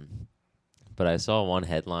 But I saw one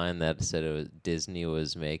headline that said Disney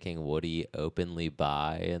was making Woody openly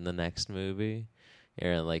bi in the next movie,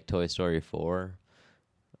 or in like Toy Story 4,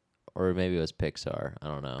 or maybe it was Pixar. I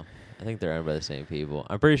don't know. I think they're owned by the same people.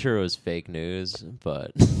 I'm pretty sure it was fake news,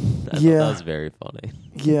 but I thought Yeah. that was very funny.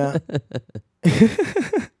 Yeah.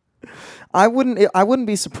 I wouldn't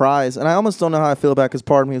be surprised, and I almost don't know how I feel about it, because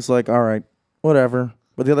part of me is like, all right, whatever.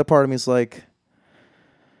 But the other part of me is like,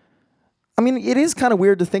 I mean, it is kind of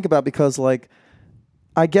weird to think about, because like,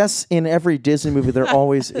 I guess in every Disney movie there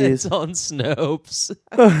always It's is on Snopes.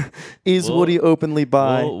 is Well, Woody openly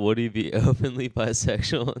bi. Will Woody be openly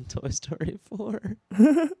bisexual in Toy Story 4?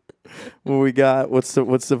 What we got? What's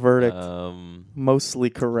the verdict? Mostly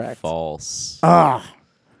correct. False. Ah,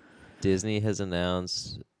 Disney has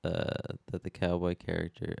announced that the cowboy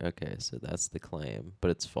character. Okay, so that's the claim, but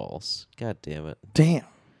it's false. God damn it. damn.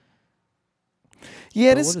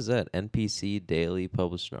 Yeah, it But is. what is that? NPC Daily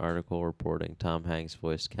published an article reporting Tom Hanks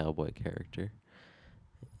voiced cowboy character.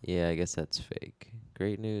 Yeah, I guess that's fake.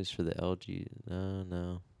 Great news for the LG.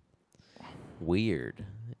 No. Weird.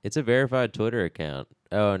 It's a verified Twitter account.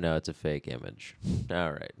 Oh no, it's a fake image.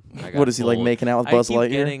 All right. I got What is he like fooled. making out with Buzz I keep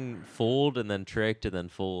Lightyear? getting fooled and then tricked and then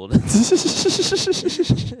fooled.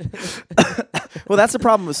 Well, that's the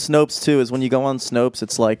problem with Snopes too. Is when you go on Snopes,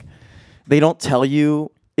 it's like they don't tell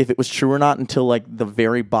you if it was true or not until like the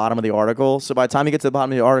very bottom of the article. So by the time you get to the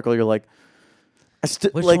bottom of the article, you're like,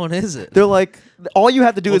 Which like, one is it? They're like, all you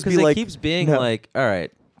have to do is be it like, keeps being no. like, all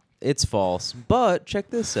right, it's false, but check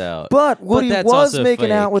this out. But Woody that's was also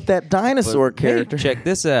making out fake. with that dinosaur But, hey, character. check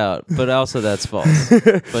this out, but also that's false.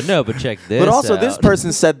 But check this But also, out. this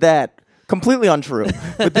person said that. Completely untrue.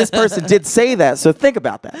 But this person did say that, so think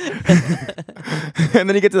about that. And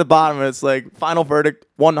then you get to the bottom, and it's like, final verdict,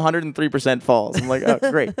 103% false. I'm like, oh,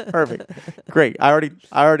 great, perfect, great. I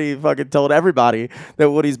already fucking told everybody that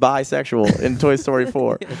Woody's bisexual in Toy Story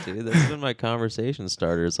 4. Yeah, dude, that's been my conversation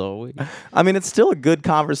starters all week. I mean, it's still a good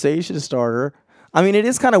conversation starter. I mean, it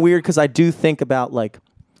is kind of weird, because I do think about, like,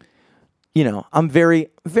 you know, I'm very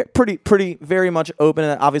much open.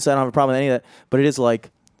 Obviously, I don't have a problem with any of that, but it is like,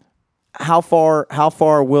 how far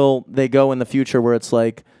will they go in the future where it's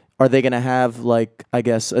like, are they going to have, like, I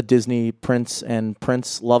guess, a Disney Prince and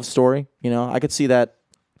Prince love story? You know, I could see that.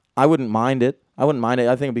 I wouldn't mind it. I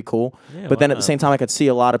think it'd be cool. Yeah, But then why at the not? same time, I could see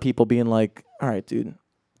a lot of people being like, all right, dude,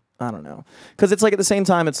 I don't know. Because it's like, at the same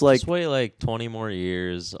time, it's like, Just wait like 20 more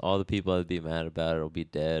years. All the people that'd be mad about it will be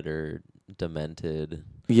dead or demented.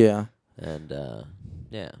 yeah. And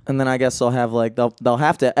yeah. And then I guess they'll have, like, they'll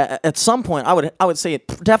have to at some point. I would say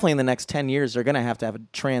definitely in the next 10 years they're gonna have to have a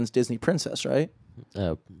trans Disney princess, right?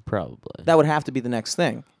 Probably. That would have to be the next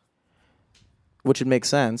thing, which would make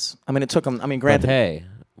sense. I mean, it took them. I mean, But granted, hey,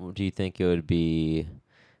 do you think it would be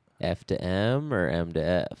F to M or M to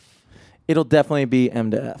F? it'll definitely be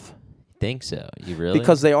M to F Think so? You really?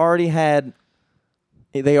 because they already had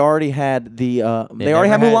the they already had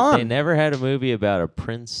never Mulan. They never had a movie about a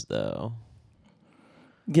prince, though.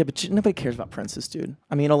 Yeah, but nobody cares about princes, dude.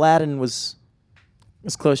 I mean, Aladdin was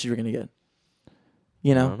as close as you were gonna get.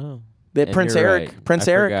 You I know, don't know. that And Prince you're Eric. right. Prince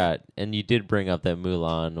I Eric. forgot. And you did bring up that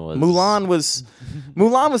Mulan was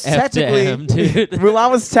Mulan was F to technically M, dude.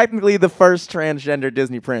 Mulan was technically the first transgender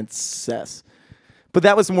Disney princess. But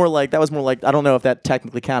that was more like I don't know if that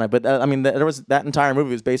technically counted, but I mean there was that entire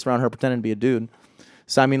movie was based around her pretending to be a dude.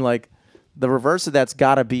 So I mean, like, the reverse of that's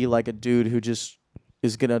got to be like a dude who just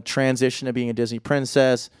is gonna transition to being a Disney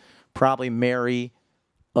princess, probably marry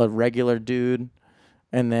a regular dude,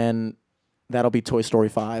 and then that'll be Toy Story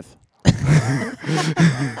 5.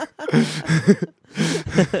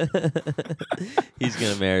 He's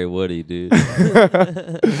gonna marry Woody, dude.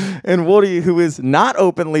 And Woody, who is not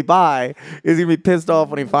openly bi, is gonna be pissed off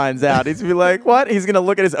when he finds out. He's gonna be like, "What?" He's gonna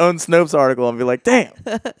look at his own Snopes article and be like, "Damn,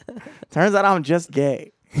 turns out I'm just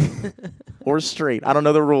gay or straight. I don't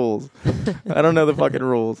know the rules. I don't know the fucking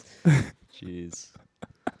rules." Jeez.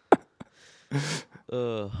 I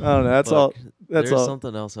don't know. That's all. That's There's all.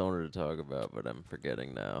 something else I wanted to talk about, but I'm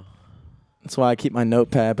forgetting now. That's why I keep my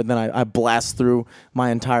notepad, but then I blast through my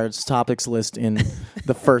entire topics list in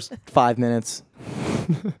the first 5 minutes.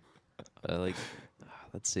 Let's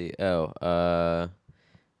see.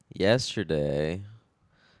 Yesterday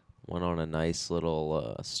went on a nice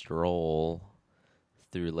little stroll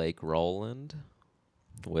through Lake Roland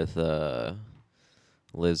with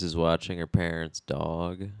Liz is watching her parents'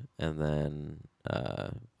 dog, and then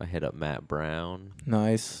I hit up Matt Brown.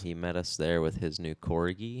 Nice. He met us there with his new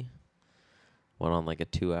corgi. Went on like a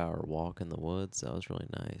 2-hour walk in the woods. That was really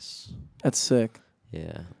nice. That's sick.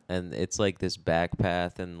 Yeah, and it's like this back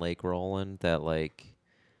path in Lake Roland that like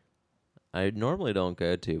I normally don't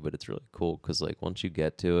go to, but it's really cool because like once you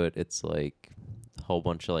get to it, it's like a whole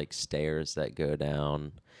bunch of like stairs that go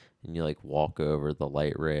down, and you like walk over the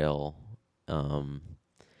light rail, and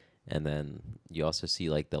then you also see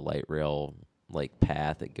like the light rail like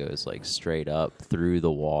path that goes like straight up through the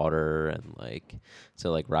water, and like so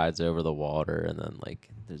like rides over the water, and then like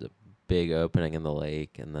there's a big opening in the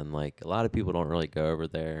lake, and then like a lot of people don't really go over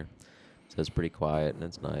there, so it's pretty quiet and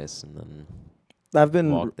it's nice. And then I've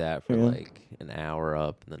been walked that for yeah. like an hour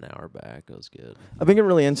up and an hour back. It was good. I've been getting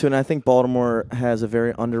really into it, and I think Baltimore has a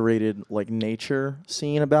very underrated like nature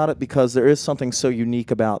scene about it, because there is something so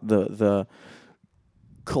unique about the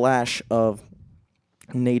clash of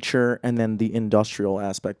nature and then the industrial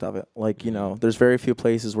aspect of it. Like, you know, there's very few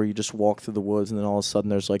places where you just walk through the woods and then all of a sudden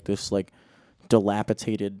there's like this like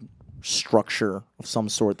dilapidated structure of some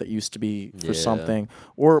sort that used to be for something,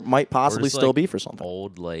 or might possibly still like be for something.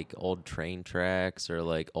 Old train tracks or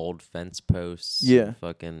like old fence posts. Yeah.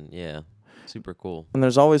 Fucking yeah. Super cool. And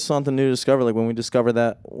there's always something new to discover, like when we discovered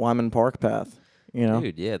that Wyman Park path, you know?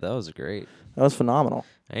 Dude, yeah, that was great. That was phenomenal.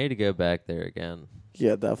 I need to go back there again.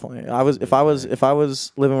 Yeah, definitely. If I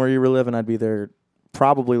was living where you were living, I'd be there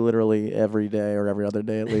probably literally every day or every other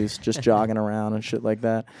day at least, just jogging around and shit like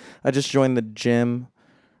that. I just joined the gym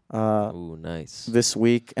Ooh, nice. this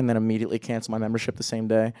week and then immediately canceled my membership the same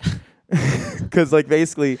day. Because like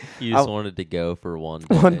basically You just wanted to go for one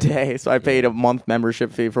day. one day, so I paid a month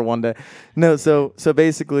membership fee for one day. No, so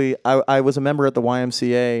basically I was a member at the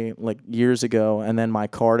YMCA like years ago, and then my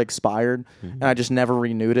card expired and I just never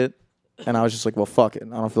renewed it. And I was just like, well, fuck it.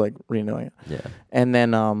 I don't feel like renewing it. Yeah. And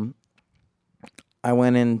then I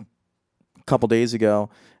went in a couple days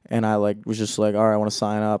ago, and I like was just like, all right, I want to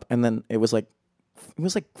sign up. And then it was like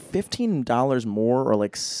 $15 more, or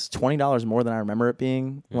like $20 more than I remember it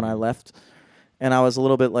being when I left. And I was a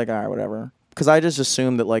little bit like, all right, whatever. Because I just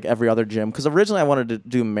assumed that like every other gym, because originally I wanted to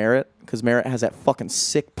do Merritt, because Merritt has that fucking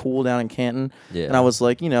sick pool down in Canton. Yeah. And I was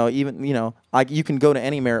like, you know, even, you know, you can go to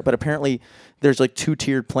any Merritt, but apparently there's like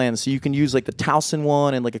 2-tiered plans. So you can use like the Towson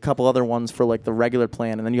one and like a couple other ones for like the regular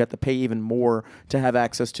plan. And then you have to pay even more to have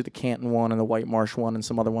access to the Canton one and the White Marsh one and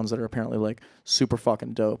some other ones that are apparently like super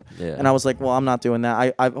fucking dope. Yeah. And I was like, well, I'm not doing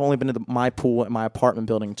that. I've only been to my pool at my apartment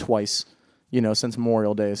building twice, you know, since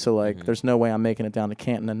Memorial Day. So like there's no way I'm making it down to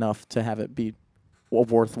Canton enough to have it be a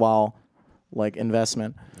worthwhile like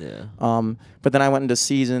investment. Yeah. But then I went into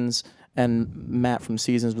Seasons, and Matt from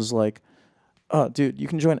Seasons was like, oh, dude, you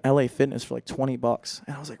can join LA Fitness for like $20.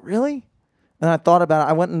 And I was like, really? And I thought about it.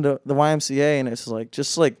 I went into the YMCA, and it's like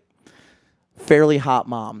just like fairly hot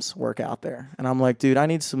moms work out there. And I'm like, dude, I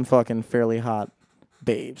need some fucking fairly hot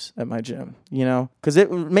babes at my gym, you know? Because it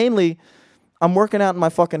mainly, I'm working out in my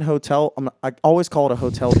fucking hotel. I always call it a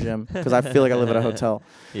hotel gym because I feel like I live at a hotel.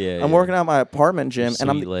 Yeah. I'm working out in my apartment gym,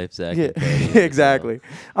 and I'm Sweet life, Zach. yeah, exactly.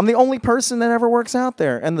 I'm the only person that ever works out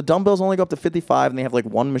there, and the dumbbells only go up to 55, and they have like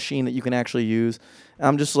one machine that you can actually use. And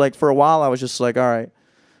I'm just like, for a while, I was just like, all right,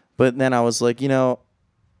 but then I was like, you know,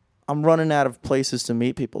 I'm running out of places to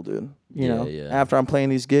meet people, dude. You know, after I'm playing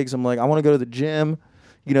these gigs, I'm like, I want to go to the gym.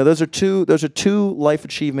 You know, those are two life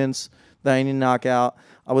achievements that I need to knock out.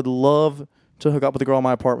 I would love to hook up with a girl in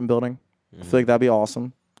my apartment building. I feel like that'd be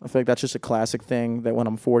awesome. I feel like that's just a classic thing that when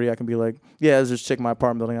I'm 40, I can be like, yeah, there's this chick in my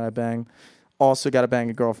apartment building that I bang. Also got to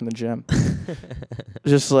bang a girl from the gym.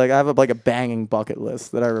 Just like I have a banging bucket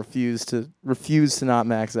list that I refuse to not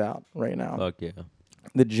max out right now. Fuck yeah.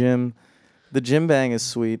 The gym bang is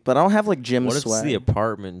sweet, but I don't have like gym What if swag. it's the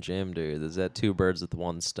apartment gym, dude? Is that two birds with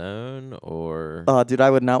one stone, or? Dude,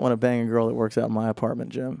 I would not want to bang a girl that works out in my apartment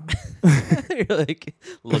gym. You're like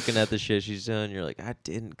looking at the shit she's doing. You're like, I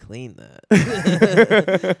didn't clean that.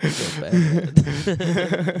 So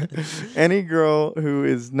bad. Any girl who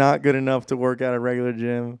is not good enough to work out a regular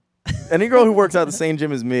gym, any girl who works out the same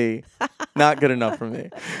gym as me, not good enough for me.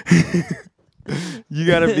 You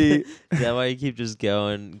gotta be. Is that why you keep just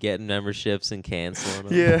going, getting memberships and canceling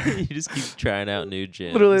them? Yeah. You just keep trying out new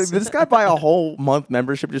gyms. Literally, this guy buy a whole month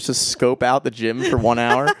membership just to scope out the gym for 1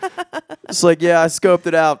 hour. It's like, yeah, I scoped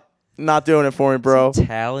it out. Not doing it for me, bro.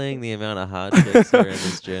 Tallying the amount of hot chicks that are in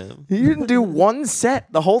this gym. You didn't do one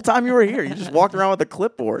set the whole time you were here. You just walked around with a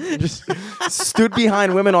clipboard. You just stood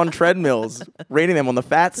behind women on treadmills, rating them on the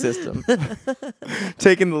fat system.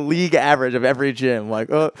 Taking the league average of every gym. Like,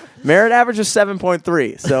 Merit average is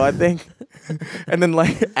 7.3. So I think and then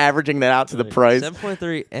like averaging that out to the price.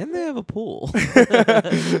 7.3, and they have a pool.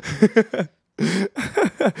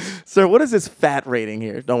 Sir, what is this fat rating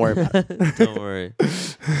here? Don't worry about it. Don't worry.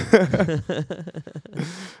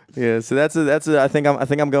 Yeah, so that's I think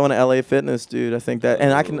I'm going to LA Fitness, dude. I think that,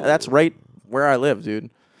 and I can. That's right where I live, dude.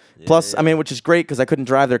 Plus, I mean, which is great because I couldn't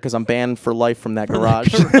drive there because I'm banned for life from that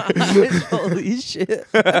garage. Holy shit!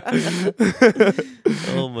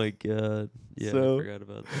 Oh my god! Yeah, So, I forgot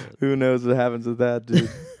about that. Who knows what happens with that, dude?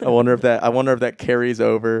 I wonder if that carries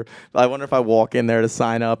over. I wonder if I walk in there to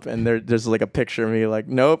sign up and there's like a picture of me like,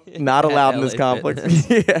 nope, not allowed in this LA complex.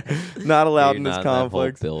 Fitness. Yeah, not allowed in You're this not in that whole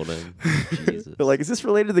complex. building. Jesus. They're like, is this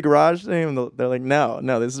related to the garage thing? And they're like, no,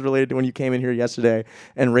 this is related to when you came in here yesterday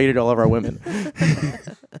and raided all of our women.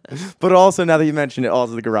 But also, now that you mentioned it,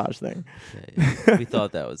 also the garage thing. Yeah. We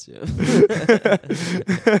thought that was you.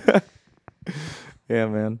 Yeah,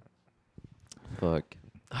 man. Fuck.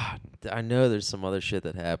 I know there's some other shit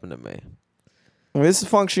that happened to me. I mean, this is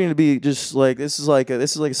functioning to be just like this is like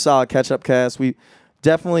a solid catch up cast. We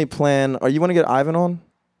definitely plan. Are you want to get Ivan on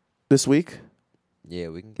this week? Yeah,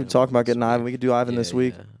 we can. We Get talk him about this getting Ivan. We could do Ivan Yeah, this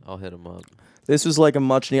week. yeah. I'll hit him up. This was like a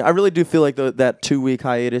much needed. I really do feel like that 2-week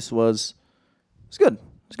hiatus was good.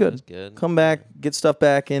 It's good. That's good. Come back, get stuff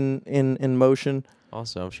back in motion.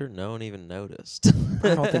 Also, I'm sure no one even noticed.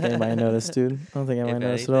 I don't think anybody noticed, dude. I don't think anybody If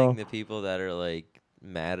noticed at all. anything, the people that are like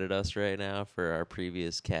mad at us right now for our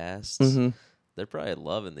previous casts, they're probably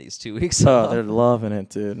loving these 2 weeks Oh, off. they're loving it,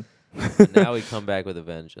 dude. And now we come back with a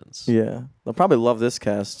vengeance. Yeah, they'll probably love this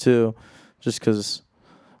cast too, just because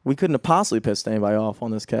we couldn't have possibly pissed anybody off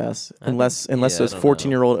on this cast unless yeah, those I don't know.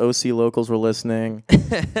 14-year-old OC locals were listening,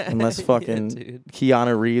 unless fucking dude.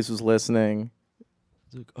 Keanu Reeves was listening.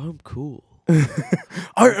 It's like, I'm cool.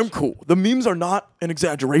 I am cool. The memes are not an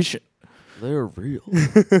exaggeration. They're real.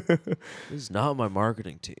 This is not my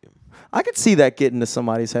marketing team. I could see that getting to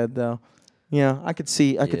somebody's head though. Yeah, I could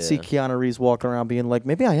see Yeah. Keanu Reeves walking around being like,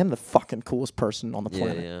 maybe I am the fucking coolest person on the Yeah,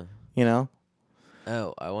 planet. yeah. You know?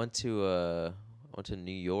 Oh, I went to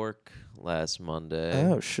New York last Monday.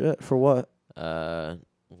 Oh shit! For what?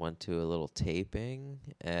 Went to a little taping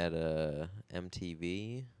at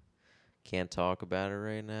MTV. Can't talk about it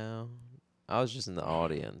right now. I was just in the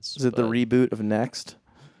audience. Is it the but reboot of Next?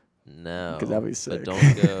 No, 'Cause that'd be sick. But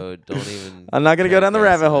don't go. Don't even. I'm not gonna go down the guess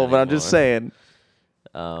rabbit it hole, but I'm just anymore.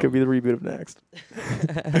 saying, could be the reboot of Next.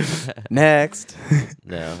 Next.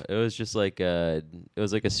 No, it was just like it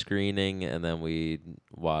was like a screening, and then we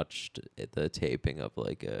watched the taping of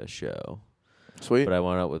like a show. Sweet. But I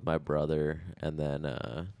went out with my brother, and then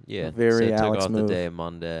yeah, Very so Alex took off move. the day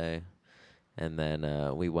Monday, and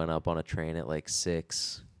then we went up on a train at like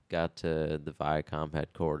 6. Got to the Viacom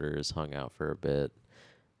headquarters, hung out for a bit,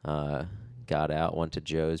 got out, went to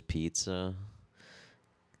Joe's Pizza.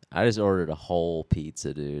 I just ordered a whole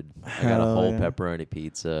pizza, dude. I got a Hell whole yeah. pepperoni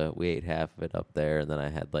pizza. We ate half of it up there, and then I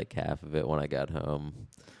had like half of it when I got home.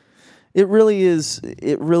 It really is.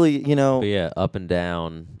 It really, you know. But yeah, up and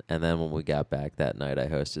down. And then when we got back that night, I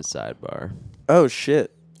hosted Sidebar. Oh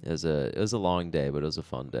shit! It was a long day, but it was a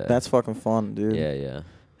fun day. That's fucking fun, dude. yeah, yeah.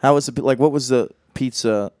 How was it? Like, what was the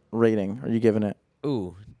pizza rating? Are you giving it?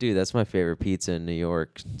 Ooh, dude, that's my favorite pizza in New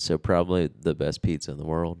York. So probably the best pizza in the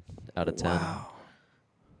world out of 10. Wow.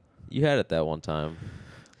 You had it that one time.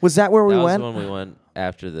 Was that where we that went? was when we went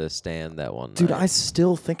after the stand that one Dude, night. I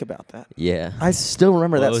still think about that. Yeah. I still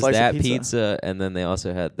remember Well, it that was slice that of pizza. and then they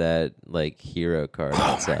also had that like hero card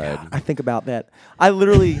outside. I think about that. I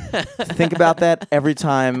literally think about that every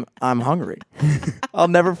time I'm hungry. I'll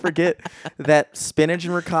never forget that spinach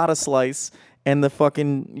and ricotta slice and the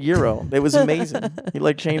fucking gyro. It was amazing. It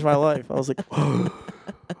like changed my life. I was like,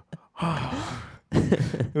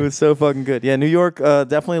 it was so fucking good. Yeah, New York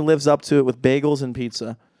definitely lives up to it with bagels and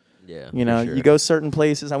pizza. Yeah. You know, for sure. you go certain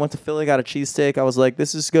places. I went to Philly, got a cheesesteak. I was like,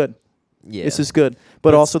 this is good. Yeah. This is good.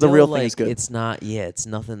 But also the still, real like, thing is good. It's not. Yeah, it's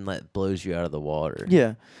nothing that blows you out of the water.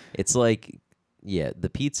 Yeah. It's like, yeah, the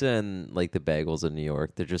pizza and like the bagels in New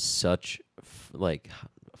York, they're just such like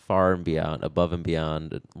far and beyond, above and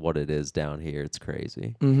beyond what it is down here. It's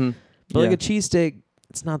crazy. Mm-hmm. But yeah. like a cheesesteak,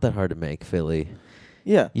 it's not that hard to make, Philly.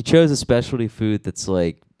 Yeah. You chose a specialty food that's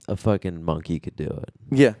like a fucking monkey could do it.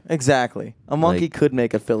 Yeah, exactly. A monkey Like- could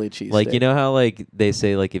make a Philly cheesesteak. Like, you know how like they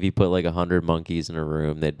say like if you put like 100 monkeys in a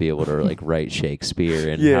room, they'd be able to like write Shakespeare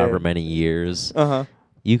in Yeah. however many years. Uh-huh.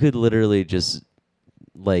 You could literally just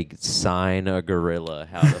like sign a gorilla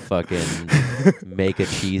how to fucking make a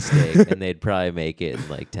cheesesteak, and they'd probably make it in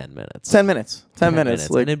like 10 minutes. 10 minutes. 10 minutes.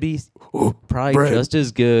 Like, and it'd be probably bread. just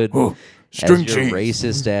as good. String as your cheese.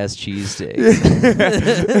 racist ass cheesesteaks.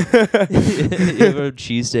 You have a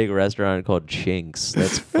cheesesteak restaurant called Chinks.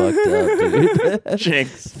 That's fucked up, dude.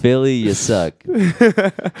 Chinks. Philly, you suck. Chinks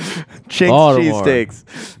Baltimore.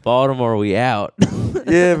 cheesesteaks. Baltimore, we out.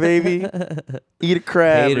 Yeah, baby. Eat a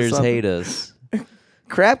crab. or Haters something. hate us.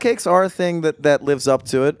 Crab cakes are a thing that lives up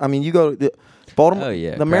to it. I mean, you go to Baltimore, Oh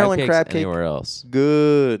yeah, the Maryland cakes crab cake, anywhere else.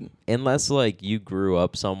 good. Unless like you grew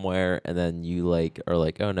up somewhere and then you like are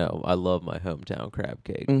like, oh no, I love my hometown crab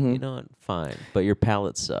cake. Mhm. You know what? Fine, but your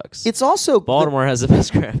palate sucks. It's also Baltimore has the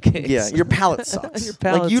best crab cakes. Yeah, your palate sucks. Your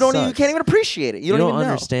palate like you sucks. can't even appreciate it. You don't even know.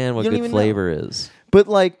 understand what You don't good even know. flavor is. But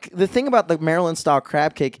like the thing about the Maryland style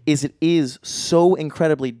crab cake is it is so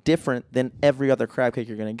incredibly different than every other crab cake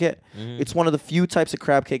you're gonna get. Mm-hmm. It's one of the few types of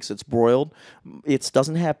crab cakes that's broiled. It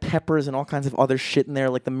doesn't have peppers and all kinds of other shit in there.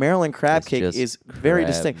 Like the Maryland crab It's cake just is very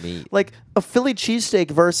crab distinct. meat. Like a Philly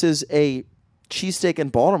cheesesteak versus a cheesesteak in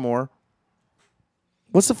Baltimore.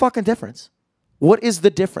 What's the fucking difference? What is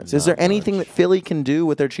the difference? Is there Not anything much. that Philly can do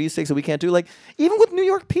with their cheesesteaks that we can't do? Like even with New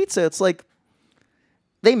York pizza, it's like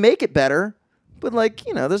they make it better. But like,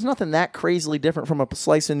 you know, there's nothing that crazily different from a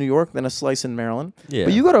slice in New York than a slice in Maryland. Yeah.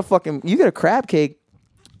 But you get a crab cake.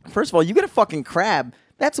 First of all, you get a fucking crab.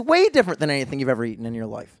 That's way different than anything you've ever eaten in your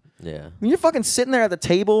life. Yeah. When you're fucking sitting there at the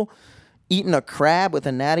table eating a crab with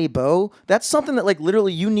a natty bow, that's something that like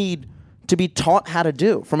literally you need to be taught how to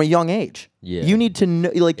do from a young age. Yeah. You need to know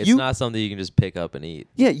like It's you not something you can just pick up and eat.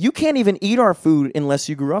 Yeah, you can't even eat our food unless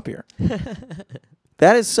you grew up here.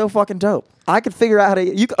 That is so fucking dope. I could figure out how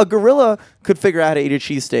to. A gorilla could figure out how to eat a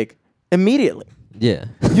cheesesteak immediately. Yeah.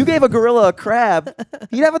 You gave a gorilla a crab,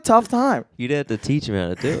 he'd have a tough time. You'd have to teach him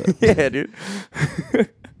how to do it. Yeah, dude.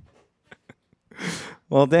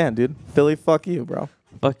 Well, damn, dude. Philly, fuck you, bro.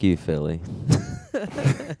 Fuck you, Philly.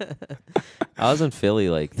 I was in Philly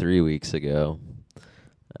like 3 weeks ago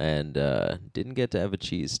and didn't get to have a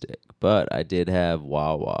cheesesteak, but I did have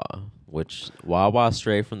Wawa, which Wawa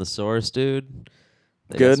straight from the source, dude.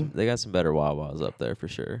 Good. They got some better Wawas up there for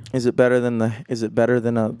sure. Is it better than the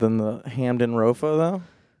Hamden Rofa though?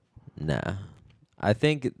 Nah. I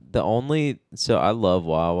think so I love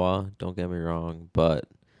Wawa, don't get me wrong, but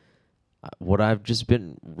what I've just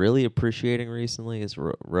been really appreciating recently is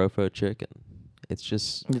Rofo chicken. It's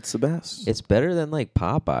It's the best. it's better than like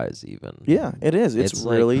Popeyes even. Yeah, it is. It's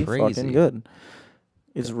like, really crazy. fucking good.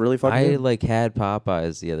 It's really fucking I good. like had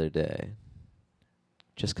Popeyes the other day.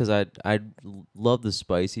 Just because I love the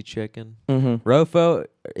spicy chicken. Mm-hmm. Rofo,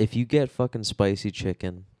 if you get fucking spicy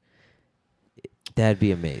chicken, that'd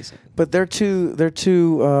be amazing. But they're too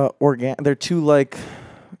organic. They're too like,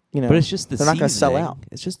 you know. But it's just the they're seasoning. not gonna sell out.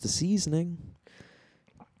 It's just the seasoning.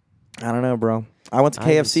 I don't know, bro. I went to I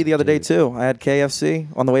KFC just- the other day dude. too. I had KFC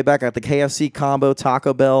on the way back. I got the KFC combo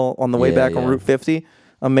Taco Bell on the way Yeah, back on yeah. Route 50.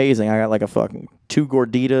 Amazing. I got like a fucking 2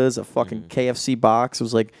 gorditas, a fucking KFC box. It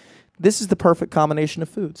was like, this is the perfect combination of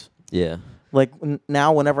foods. Yeah. Like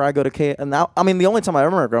now, whenever I go to the only time I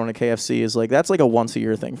remember going to KFC is like that's like a once a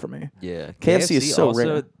year thing for me. Yeah. KFC is so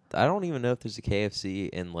also, rare. I don't even know if there's a KFC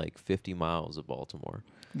in like 50 miles of Baltimore.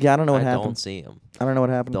 Yeah, I don't know what I happened. don't see them. I don't know what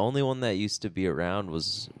happened. The only one that used to be around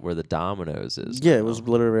was where the Domino's is. Yeah, it now. was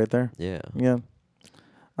literally right there. Yeah. Yeah.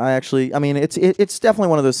 It's definitely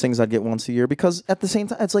one of those things I'd get once a year because at the same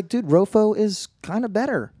time, it's like, dude, Rofo is kind of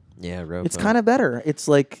better. Yeah, Rofo. It's kind of better. It's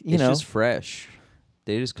like, you It's know. just fresh.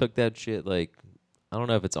 They just cook that shit like, I don't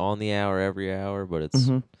know if it's on the hour every hour, but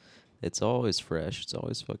it's always fresh. It's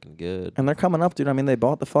always fucking good. And they're coming up, dude. I mean, they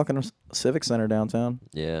bought the fucking Civic Center downtown.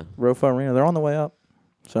 Yeah. Rofo Arena. They're on the way up.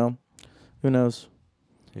 So, who knows?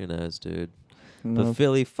 Who knows, dude? Who But knows?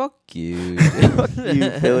 Philly, fuck you. Fuck you,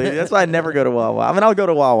 Philly. That's why I never go to Wawa. I mean, I'll go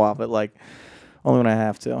to Wawa, but like only when I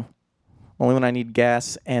have to. Only when I need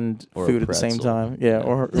gas and Or a food at the same pretzel. time. Yeah,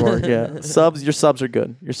 or yeah. Subs, your subs are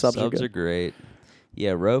good. Your subs are good. great.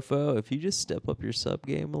 Yeah, Rofo, if you just step up your sub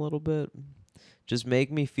game a little bit, just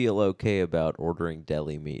make me feel okay about ordering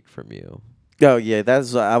deli meat from you. Oh yeah,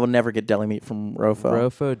 that's I will never get deli meat from Rofo.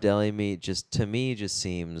 Rofo deli meat to me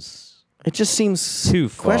seems It just seems too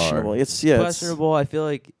far. questionable. It's yeah, questionable. I feel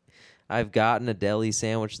like I've gotten a deli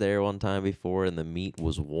sandwich there one time before, and the meat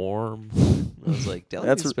was warm. I was like, deli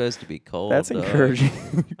That's meat's supposed to be cold. That's dog. encouraging.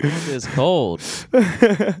 It's cold.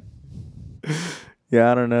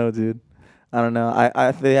 Yeah, I don't know, dude. I don't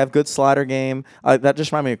know. They have good slider game. That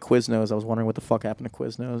just reminded me of Quiznos. I was wondering what the fuck happened to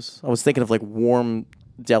Quiznos. I was thinking of like warm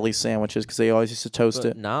deli sandwiches because they always used to toast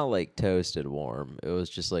But it. not like toasted warm. It was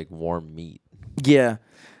just like warm meat. Yeah,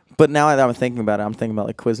 but now that I'm thinking about it, I'm thinking about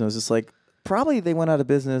like Quiznos. It's like probably they went out of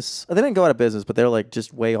business. They didn't go out of business, but they're like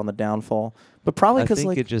just way on the downfall. But probably I because think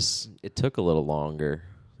like it took a little longer.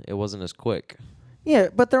 It wasn't as quick. Yeah,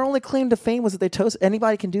 but their only claim to fame was that they toast.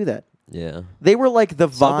 Anybody can do that. Yeah. They were like the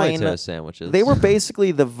Subway Vine. toast sandwiches. They were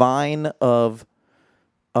basically the Vine of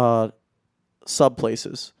sub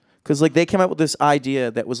places. Because like they came up with this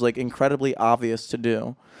idea that was like incredibly obvious to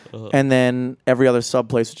do. And then every other sub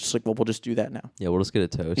place was just like, well, we'll just do that now. Yeah, we'll just get a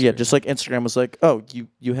toast. Yeah, just like Instagram was like, oh,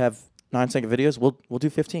 you have 9-second videos? We'll do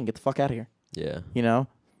 15. Get the fuck out of here. Yeah. You know?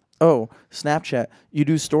 Oh, Snapchat. You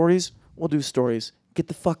do stories? We'll do stories. Get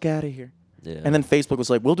the fuck out of here. Yeah. And then Facebook was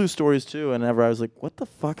like, we'll do stories too. And ever I was like, what the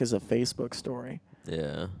fuck is a Facebook story?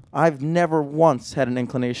 Yeah. I've never once had an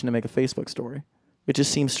inclination to make a Facebook story. It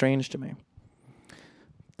just seems strange to me.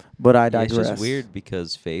 But I digress. It's just weird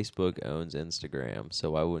because Facebook owns Instagram,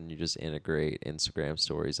 so why wouldn't you just integrate Instagram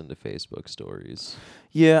stories into Facebook stories?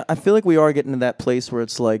 Yeah, I feel like we are getting to that place where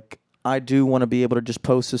it's like I do want to be able to just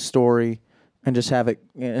post a story and just have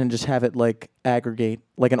it like aggregate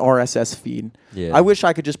like an RSS feed. Yeah. I wish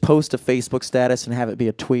I could just post a Facebook status and have it be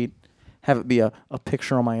a tweet, have it be a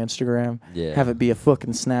picture on my Instagram, Yeah. have it be a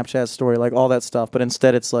fucking Snapchat story, like all that stuff. But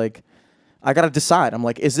instead it's like I got to decide. I'm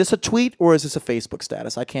like, is this a tweet or is this a Facebook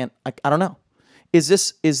status? I don't know. Is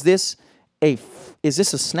this a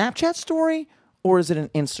Snapchat story or is it an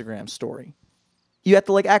Instagram story? You have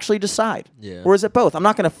to like actually decide. Yeah. Or is it both? I'm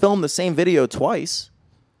not going to film the same video twice.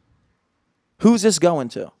 Who's this going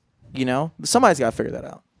to? You know? Somebody's got to figure that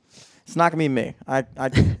out. It's not going to be me. I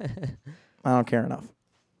don't care enough.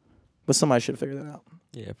 But somebody should figure that out.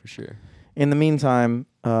 Yeah, for sure. In the meantime,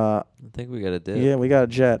 I think we got a dip. yeah, we got a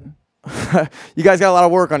jet. You guys got a lot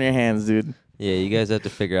of work on your hands, dude. Yeah, you guys have to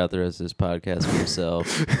figure out the rest of this podcast for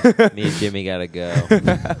yourself. Me and Jimmy gotta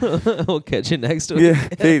go. We'll catch you next week. Yeah,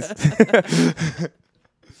 peace.